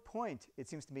no point, it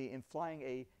seems to me, in flying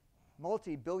a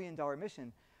multi-billion-dollar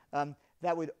mission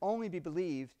that would only be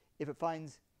believed if it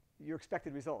finds your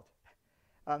expected result.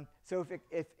 So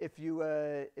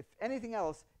if anything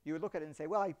else, you would look at it and say,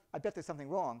 well, I bet there's something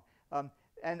wrong,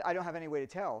 and I don't have any way to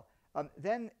tell,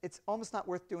 then it's almost not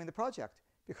worth doing the project,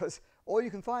 because all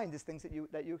you can find is things that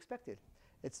you expected.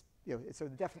 It's a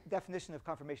definition of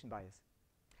confirmation bias.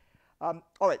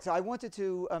 All right, so I wanted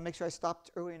to make sure I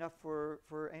stopped early enough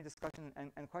for any discussion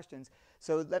and questions.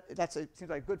 So seems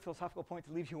like a good philosophical point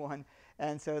to leave you on.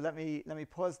 And so let me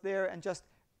pause there and just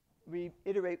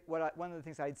reiterate one of the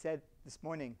things I had said this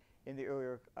morning in the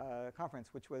earlier conference,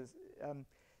 which was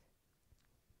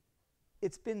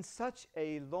it's been such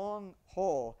a long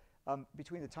haul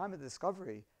between the time of the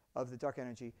discovery of the dark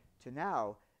energy to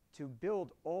now, to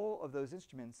build all of those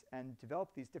instruments and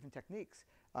develop these different techniques,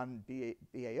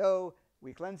 BAO,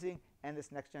 weak lensing, and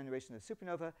this next generation of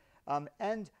supernova.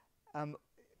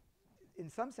 In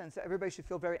some sense, everybody should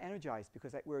feel very energized,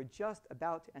 because we're just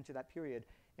about to enter that period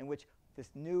in which this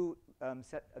new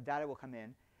set of data will come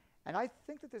in. And I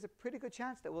think that there's a pretty good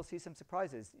chance that we'll see some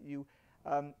surprises.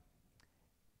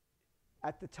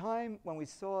 At the time when we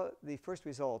saw the first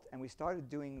result and we started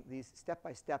doing these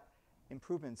step-by-step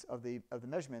improvements of the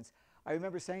measurements, I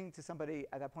remember saying to somebody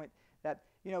at that point that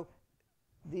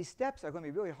these steps are going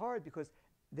to be really hard, because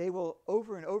they will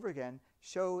over and over again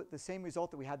show the same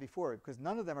result that we had before, because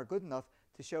none of them are good enough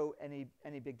to show any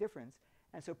big difference.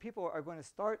 And so people are going to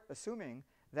start assuming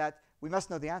that we must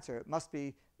know the answer. It must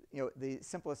be the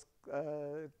simplest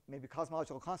maybe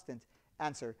cosmological constant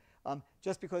answer,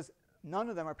 just because none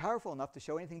of them are powerful enough to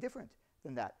show anything different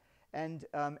than that. And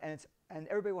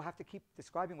everybody will have to keep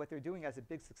describing what they're doing as a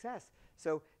big success.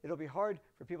 So it'll be hard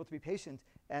for people to be patient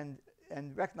and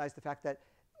recognize the fact that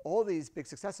all these big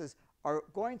successes are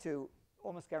going to,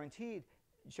 almost guaranteed,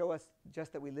 show us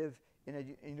just that we live in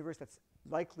a universe that's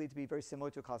likely to be very similar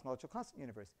to a cosmological constant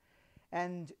universe.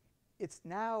 And it's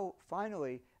now,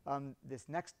 finally, this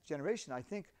next generation, I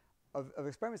think, of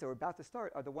experiments that we're about to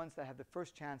start are the ones that have the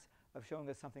first chance of showing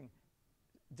us something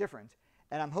different.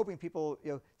 And I'm hoping people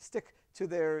stick to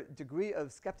their degree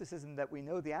of skepticism that we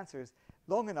know the answers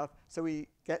long enough so we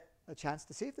get a chance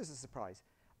to see if there's a surprise.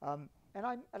 And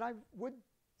I would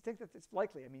think that it's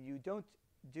likely. I mean, you don't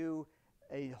do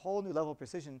a whole new level of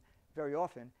precision very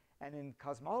often. And in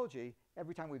cosmology,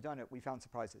 every time we've done it, we found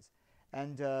surprises.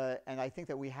 And I think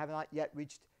that we have not yet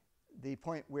reached the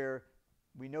point where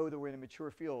we know that we're in a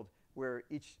mature field where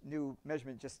each new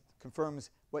measurement just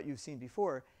confirms what you've seen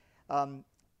before.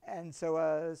 And so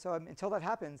until that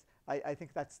happens, I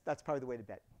think that's probably the way to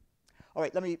bet. All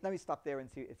right, let me stop there and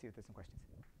see if there's some questions.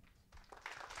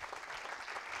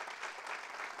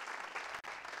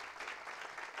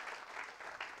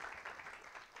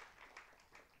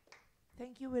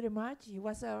 Thank you very much. It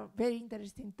was a very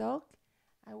interesting talk.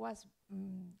 I was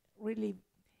really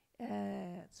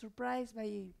surprised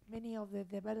by many of the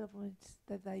developments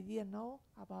that I didn't know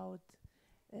about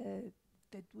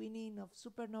the twinning of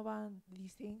supernova and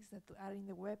these things that are in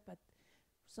the web, but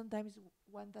sometimes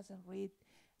one doesn't read.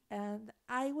 And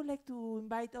I would like to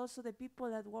invite also the people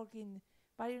that work in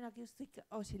baryon acoustic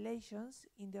oscillations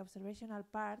in the observational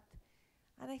part.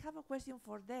 And I have a question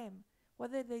for them,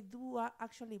 whether they do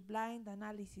actually blind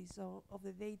analysis of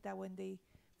the data when they,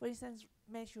 for instance,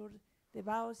 measure the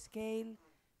bow scale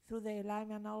through the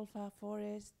Lyman alpha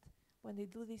forest. When they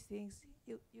do these things,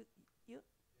 you? Anything, yeah.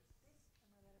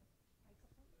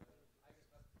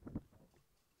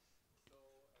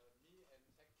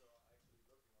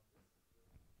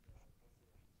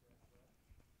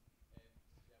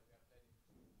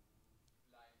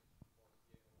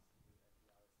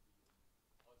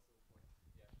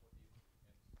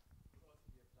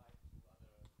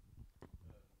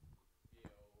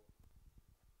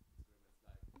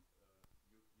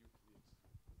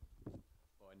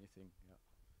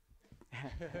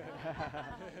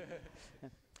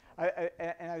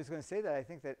 And I was going to say that I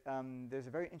think that there's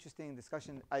a very interesting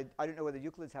discussion. I don't know whether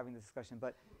Euclid's having this discussion,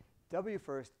 but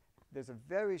WFIRST, there's a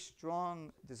very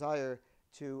strong desire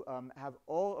to have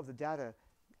all of the data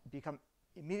become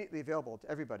immediately available to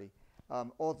everybody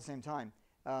all at the same time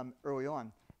early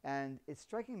on. And it's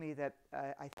striking me that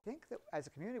I think that as a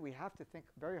community we have to think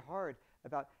very hard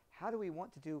about how do we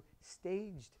want to do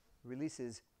staged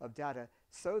releases of data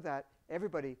so that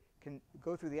everybody can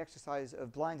go through the exercise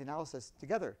of blind analysis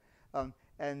together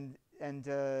and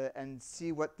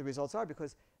see what the results are,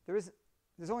 because there's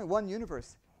only one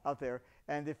universe out there,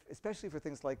 and if, especially for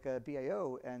things like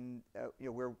BAO, and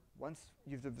where once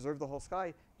you've observed the whole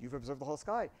sky, you've observed the whole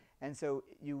sky, and so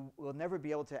you will never be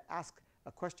able to ask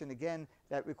a question again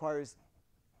that requires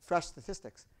fresh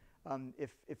statistics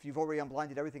if you've already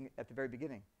unblinded everything at the very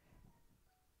beginning.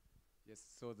 Yes,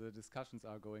 so the discussions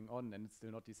are going on, and it's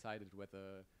still not decided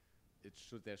whether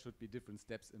there should be different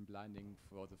steps in blinding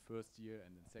for the first year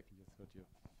and then second year, third year,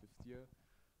 fifth year,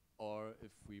 or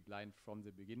if we blind from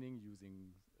the beginning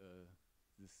using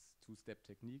this two-step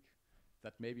technique.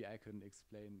 That maybe I can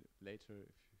explain later.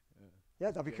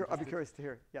 Yeah, I'll be curious to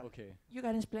hear. Yeah. Okay. You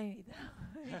can explain it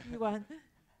if you want.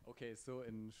 Okay, so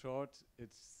in short,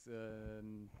 it's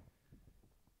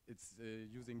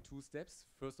using two steps.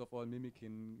 First of all,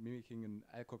 mimicking an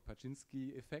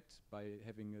Alcock-Paczynski effect by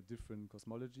having a different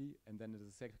cosmology, and then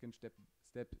the second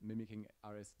step mimicking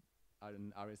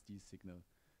an RSD signal,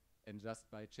 and just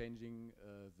by changing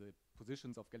the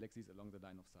positions of galaxies along the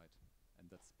line of sight, and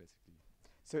that's basically.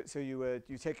 So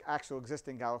you take actual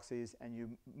existing galaxies and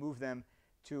you move them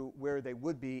to where they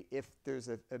would be if there's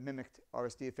a mimicked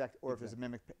RSD effect, or if there's a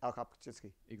mimicked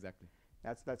Alcock-Paczynski. Exactly.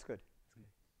 That's good.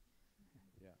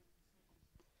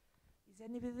 Is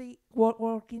anybody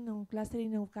working on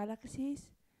clustering of galaxies?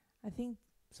 I think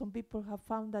some people have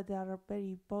found that they are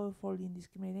very powerful in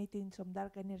discriminating some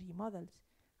dark energy models.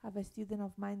 I have a student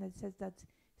of mine that says that it's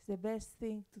the best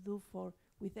thing to do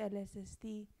with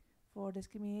LSST for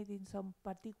discriminating some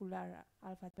particular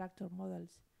alpha attractor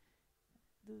models.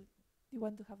 Do you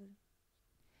want to have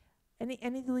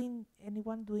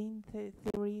anyone doing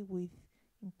theory with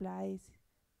implies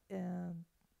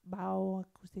bow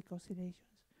acoustic oscillations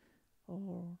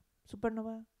or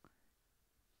supernova?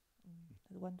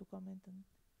 I want to comment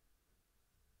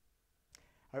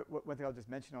on. One thing I'll just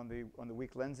mention on the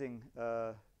weak lensing,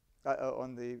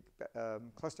 on the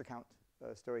cluster count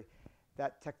story,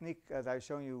 that technique that I was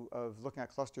showing you of looking at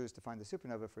clusters to find the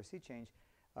supernova for sea change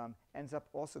ends up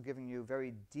also giving you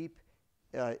very deep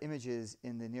images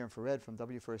in the near infrared from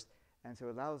WFIRST, and so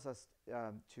it allows us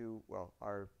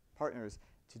our partners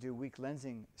to do weak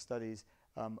lensing studies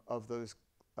of those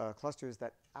clusters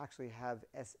that actually have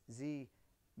SZ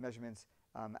measurements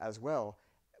as well,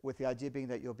 with the idea being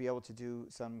that you'll be able to do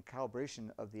some calibration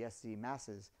of the SZ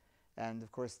masses. And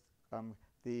of course,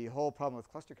 the whole problem with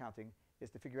cluster counting is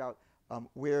to figure out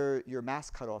where your mass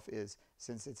cutoff is,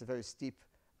 since it's a very steep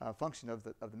function of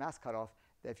the mass cutoff,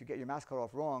 that if you get your mass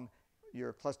cutoff wrong,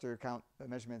 your cluster count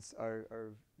measurements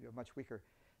are much weaker.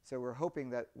 So we're hoping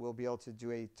that we'll be able to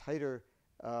do a tighter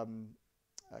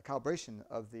calibration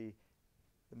of the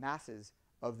masses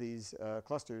of these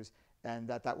clusters, and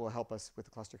that will help us with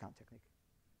the cluster count technique.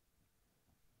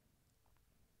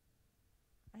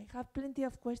 I have plenty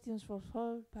of questions for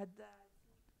Saul, but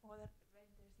other very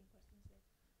interesting questions there.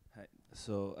 Hi.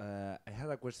 So I had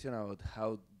a question about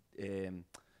how,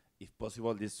 if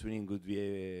possible, this tuning would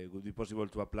be possible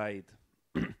to apply it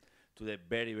to the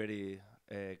very, very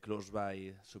close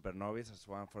by supernovae, as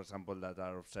one, for example, that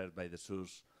are observed by the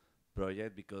SUS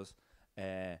project, because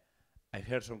I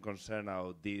heard some concern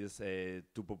about this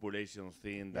two populations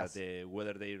thing, Yes. that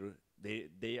whether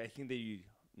they I think they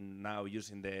now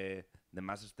using the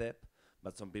mass step,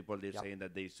 but some people they're Yep. saying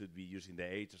that they should be using the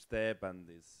age step, and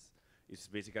it's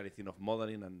basically a thing of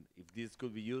modeling, and if this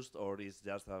could be used, or it's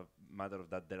just a matter of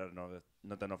that there are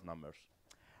not enough numbers.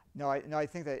 No, I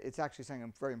think that it's actually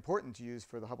something very important to use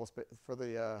for the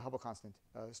Hubble constant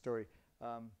story.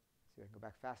 See if I can go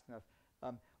back fast enough.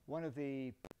 One of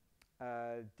the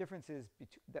differences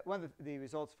one of the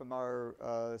results from our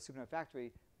supernova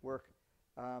factory work.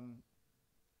 Let's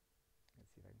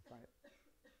see if I can find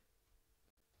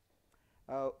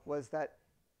it. Was that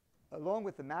along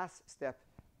with the mass step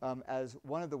as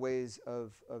one of the ways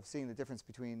of seeing the difference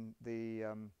between the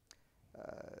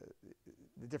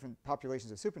different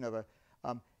populations of supernova,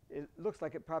 it looks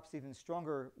like a perhaps even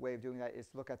stronger way of doing that is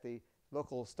to look at the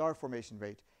local star formation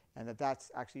rate, and that's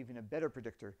actually even a better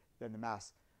predictor than the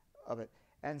mass of it.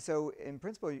 And so in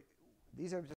principle,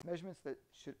 these are just measurements that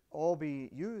should all be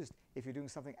used if you're doing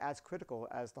something as critical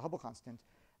as the Hubble constant.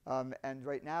 And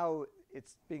right now,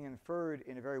 it's being inferred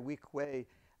in a very weak way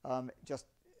just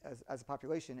as a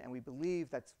population, and we believe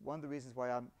that's one of the reasons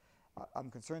why I'm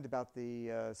concerned about the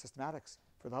systematics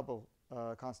for the Hubble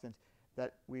constant,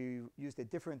 that we used a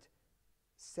different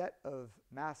set of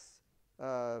mass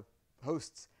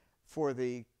hosts for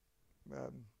the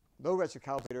low redshift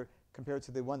calibrator compared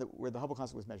to the one where the Hubble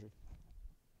constant was measured.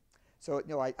 So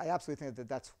no, I absolutely think that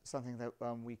that's something that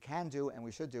we can do and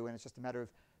we should do, and it's just a matter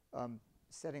of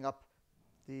setting up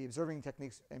the observing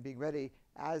techniques and being ready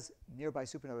as nearby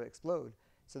supernova explode,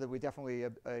 so that we definitely,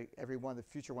 every one of the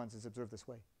future ones is observed this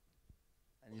way.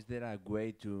 And is there a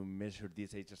way to measure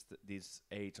this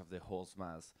age of the host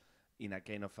mass in a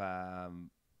kind of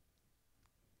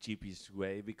cheapish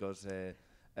way? Because the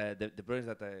problem is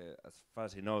that, as far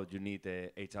as I know, you need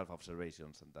H alpha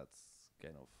observations, and that's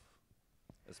kind of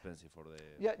expensive for the.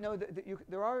 Yeah, no,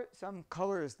 there are some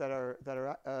colors that are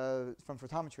from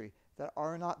photometry that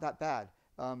are not that bad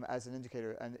as an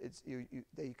indicator, and you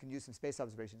can use some space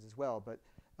observations as well, but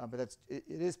it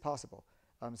is possible.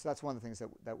 So that's one of the things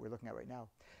that we're looking at right now.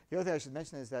 The other thing I should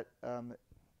mention is that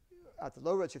at the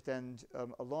low redshift end,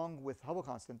 along with Hubble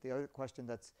constant, the other question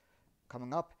that's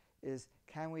coming up is,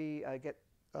 can we get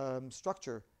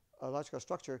logical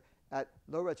structure at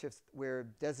low redshifts where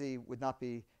DESI would not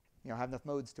be, have enough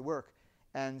modes to work?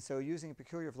 And so using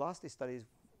peculiar velocity studies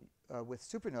with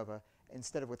supernova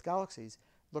instead of with galaxies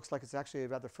looks like it's actually a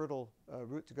rather fertile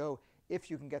route to go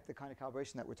if you can get the kind of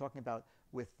calibration that we're talking about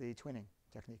with the twinning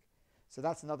technique. So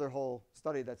that's another whole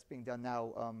study that's being done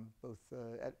now, both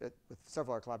with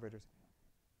several of our collaborators.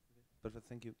 Perfect,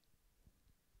 thank you.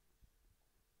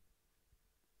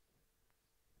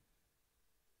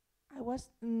 I was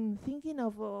thinking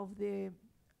of the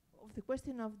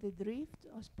question of the drift,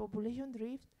 of population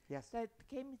drift, Yes. that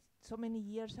came so many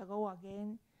years ago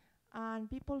again, and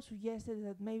people suggested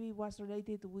that maybe it was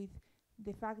related with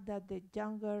the fact that the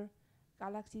younger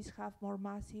galaxies have more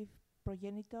massive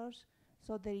progenitors,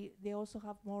 so they also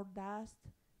have more dust.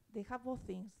 They have both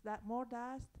things, that more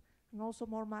dust and also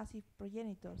more massive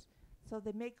progenitors. So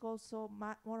they make also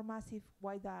more massive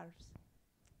white dwarfs.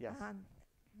 Yes. And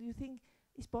do you think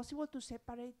it's possible to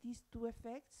separate these two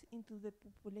effects into the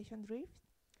population drift?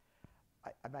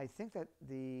 I think that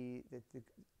the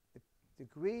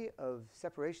degree of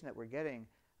separation that we're getting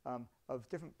of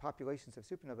different populations of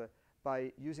supernova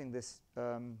by using this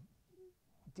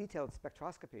detailed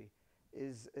spectroscopy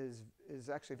is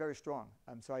actually very strong.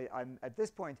 So I'm at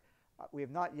this point, we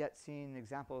have not yet seen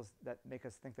examples that make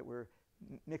us think that we're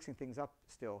mixing things up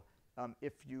still,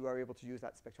 if you are able to use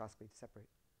that spectroscopy to separate.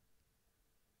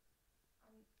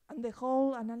 And the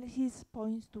whole analysis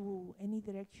points to any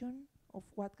direction of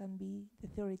what can be the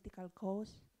theoretical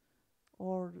cause,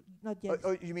 or not yet?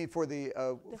 Oh, you mean for the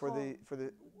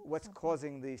what's something.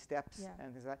 causing the steps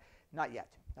and things like that? Not yet,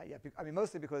 not yet. I mean,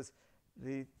 mostly because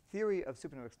the theory of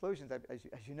supernova explosions, as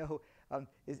you know,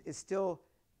 is still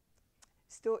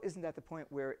isn't at the point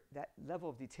where that level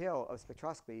of detail of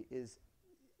spectroscopy is,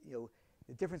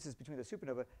 the differences between the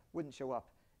supernova wouldn't show up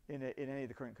in any of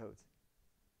the current codes.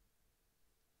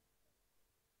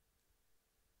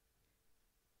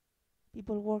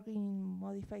 People working in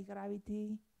modified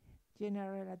gravity,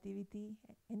 general relativity.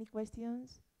 Any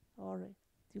questions, or do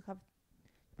you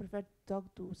prefer to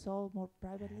talk to Saul more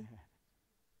privately?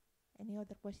 Any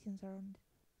other questions around?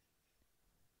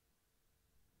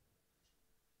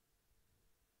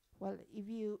 Well, if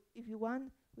you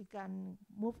want, we can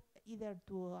move either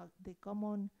to the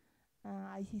common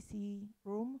ICC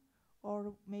room,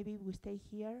 or maybe we stay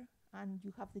here and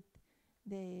you have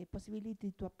the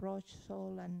possibility to approach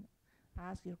Saul and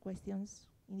ask your questions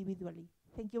individually.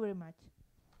 Thank you very much.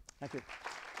 Thank you.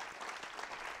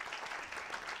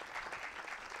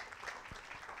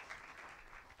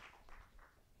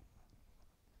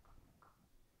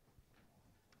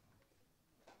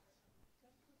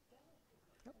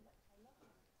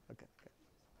 Okay.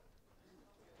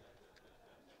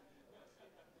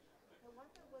 I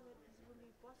wonder whether this will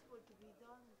be possible to be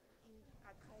done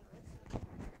at high resolution.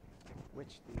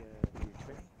 Which the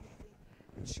training?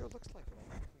 It sure looks like it.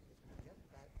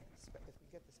 If we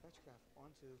get the spectrograph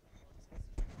onto the specimen,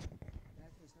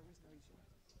 then there's no reason why you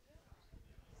shouldn't.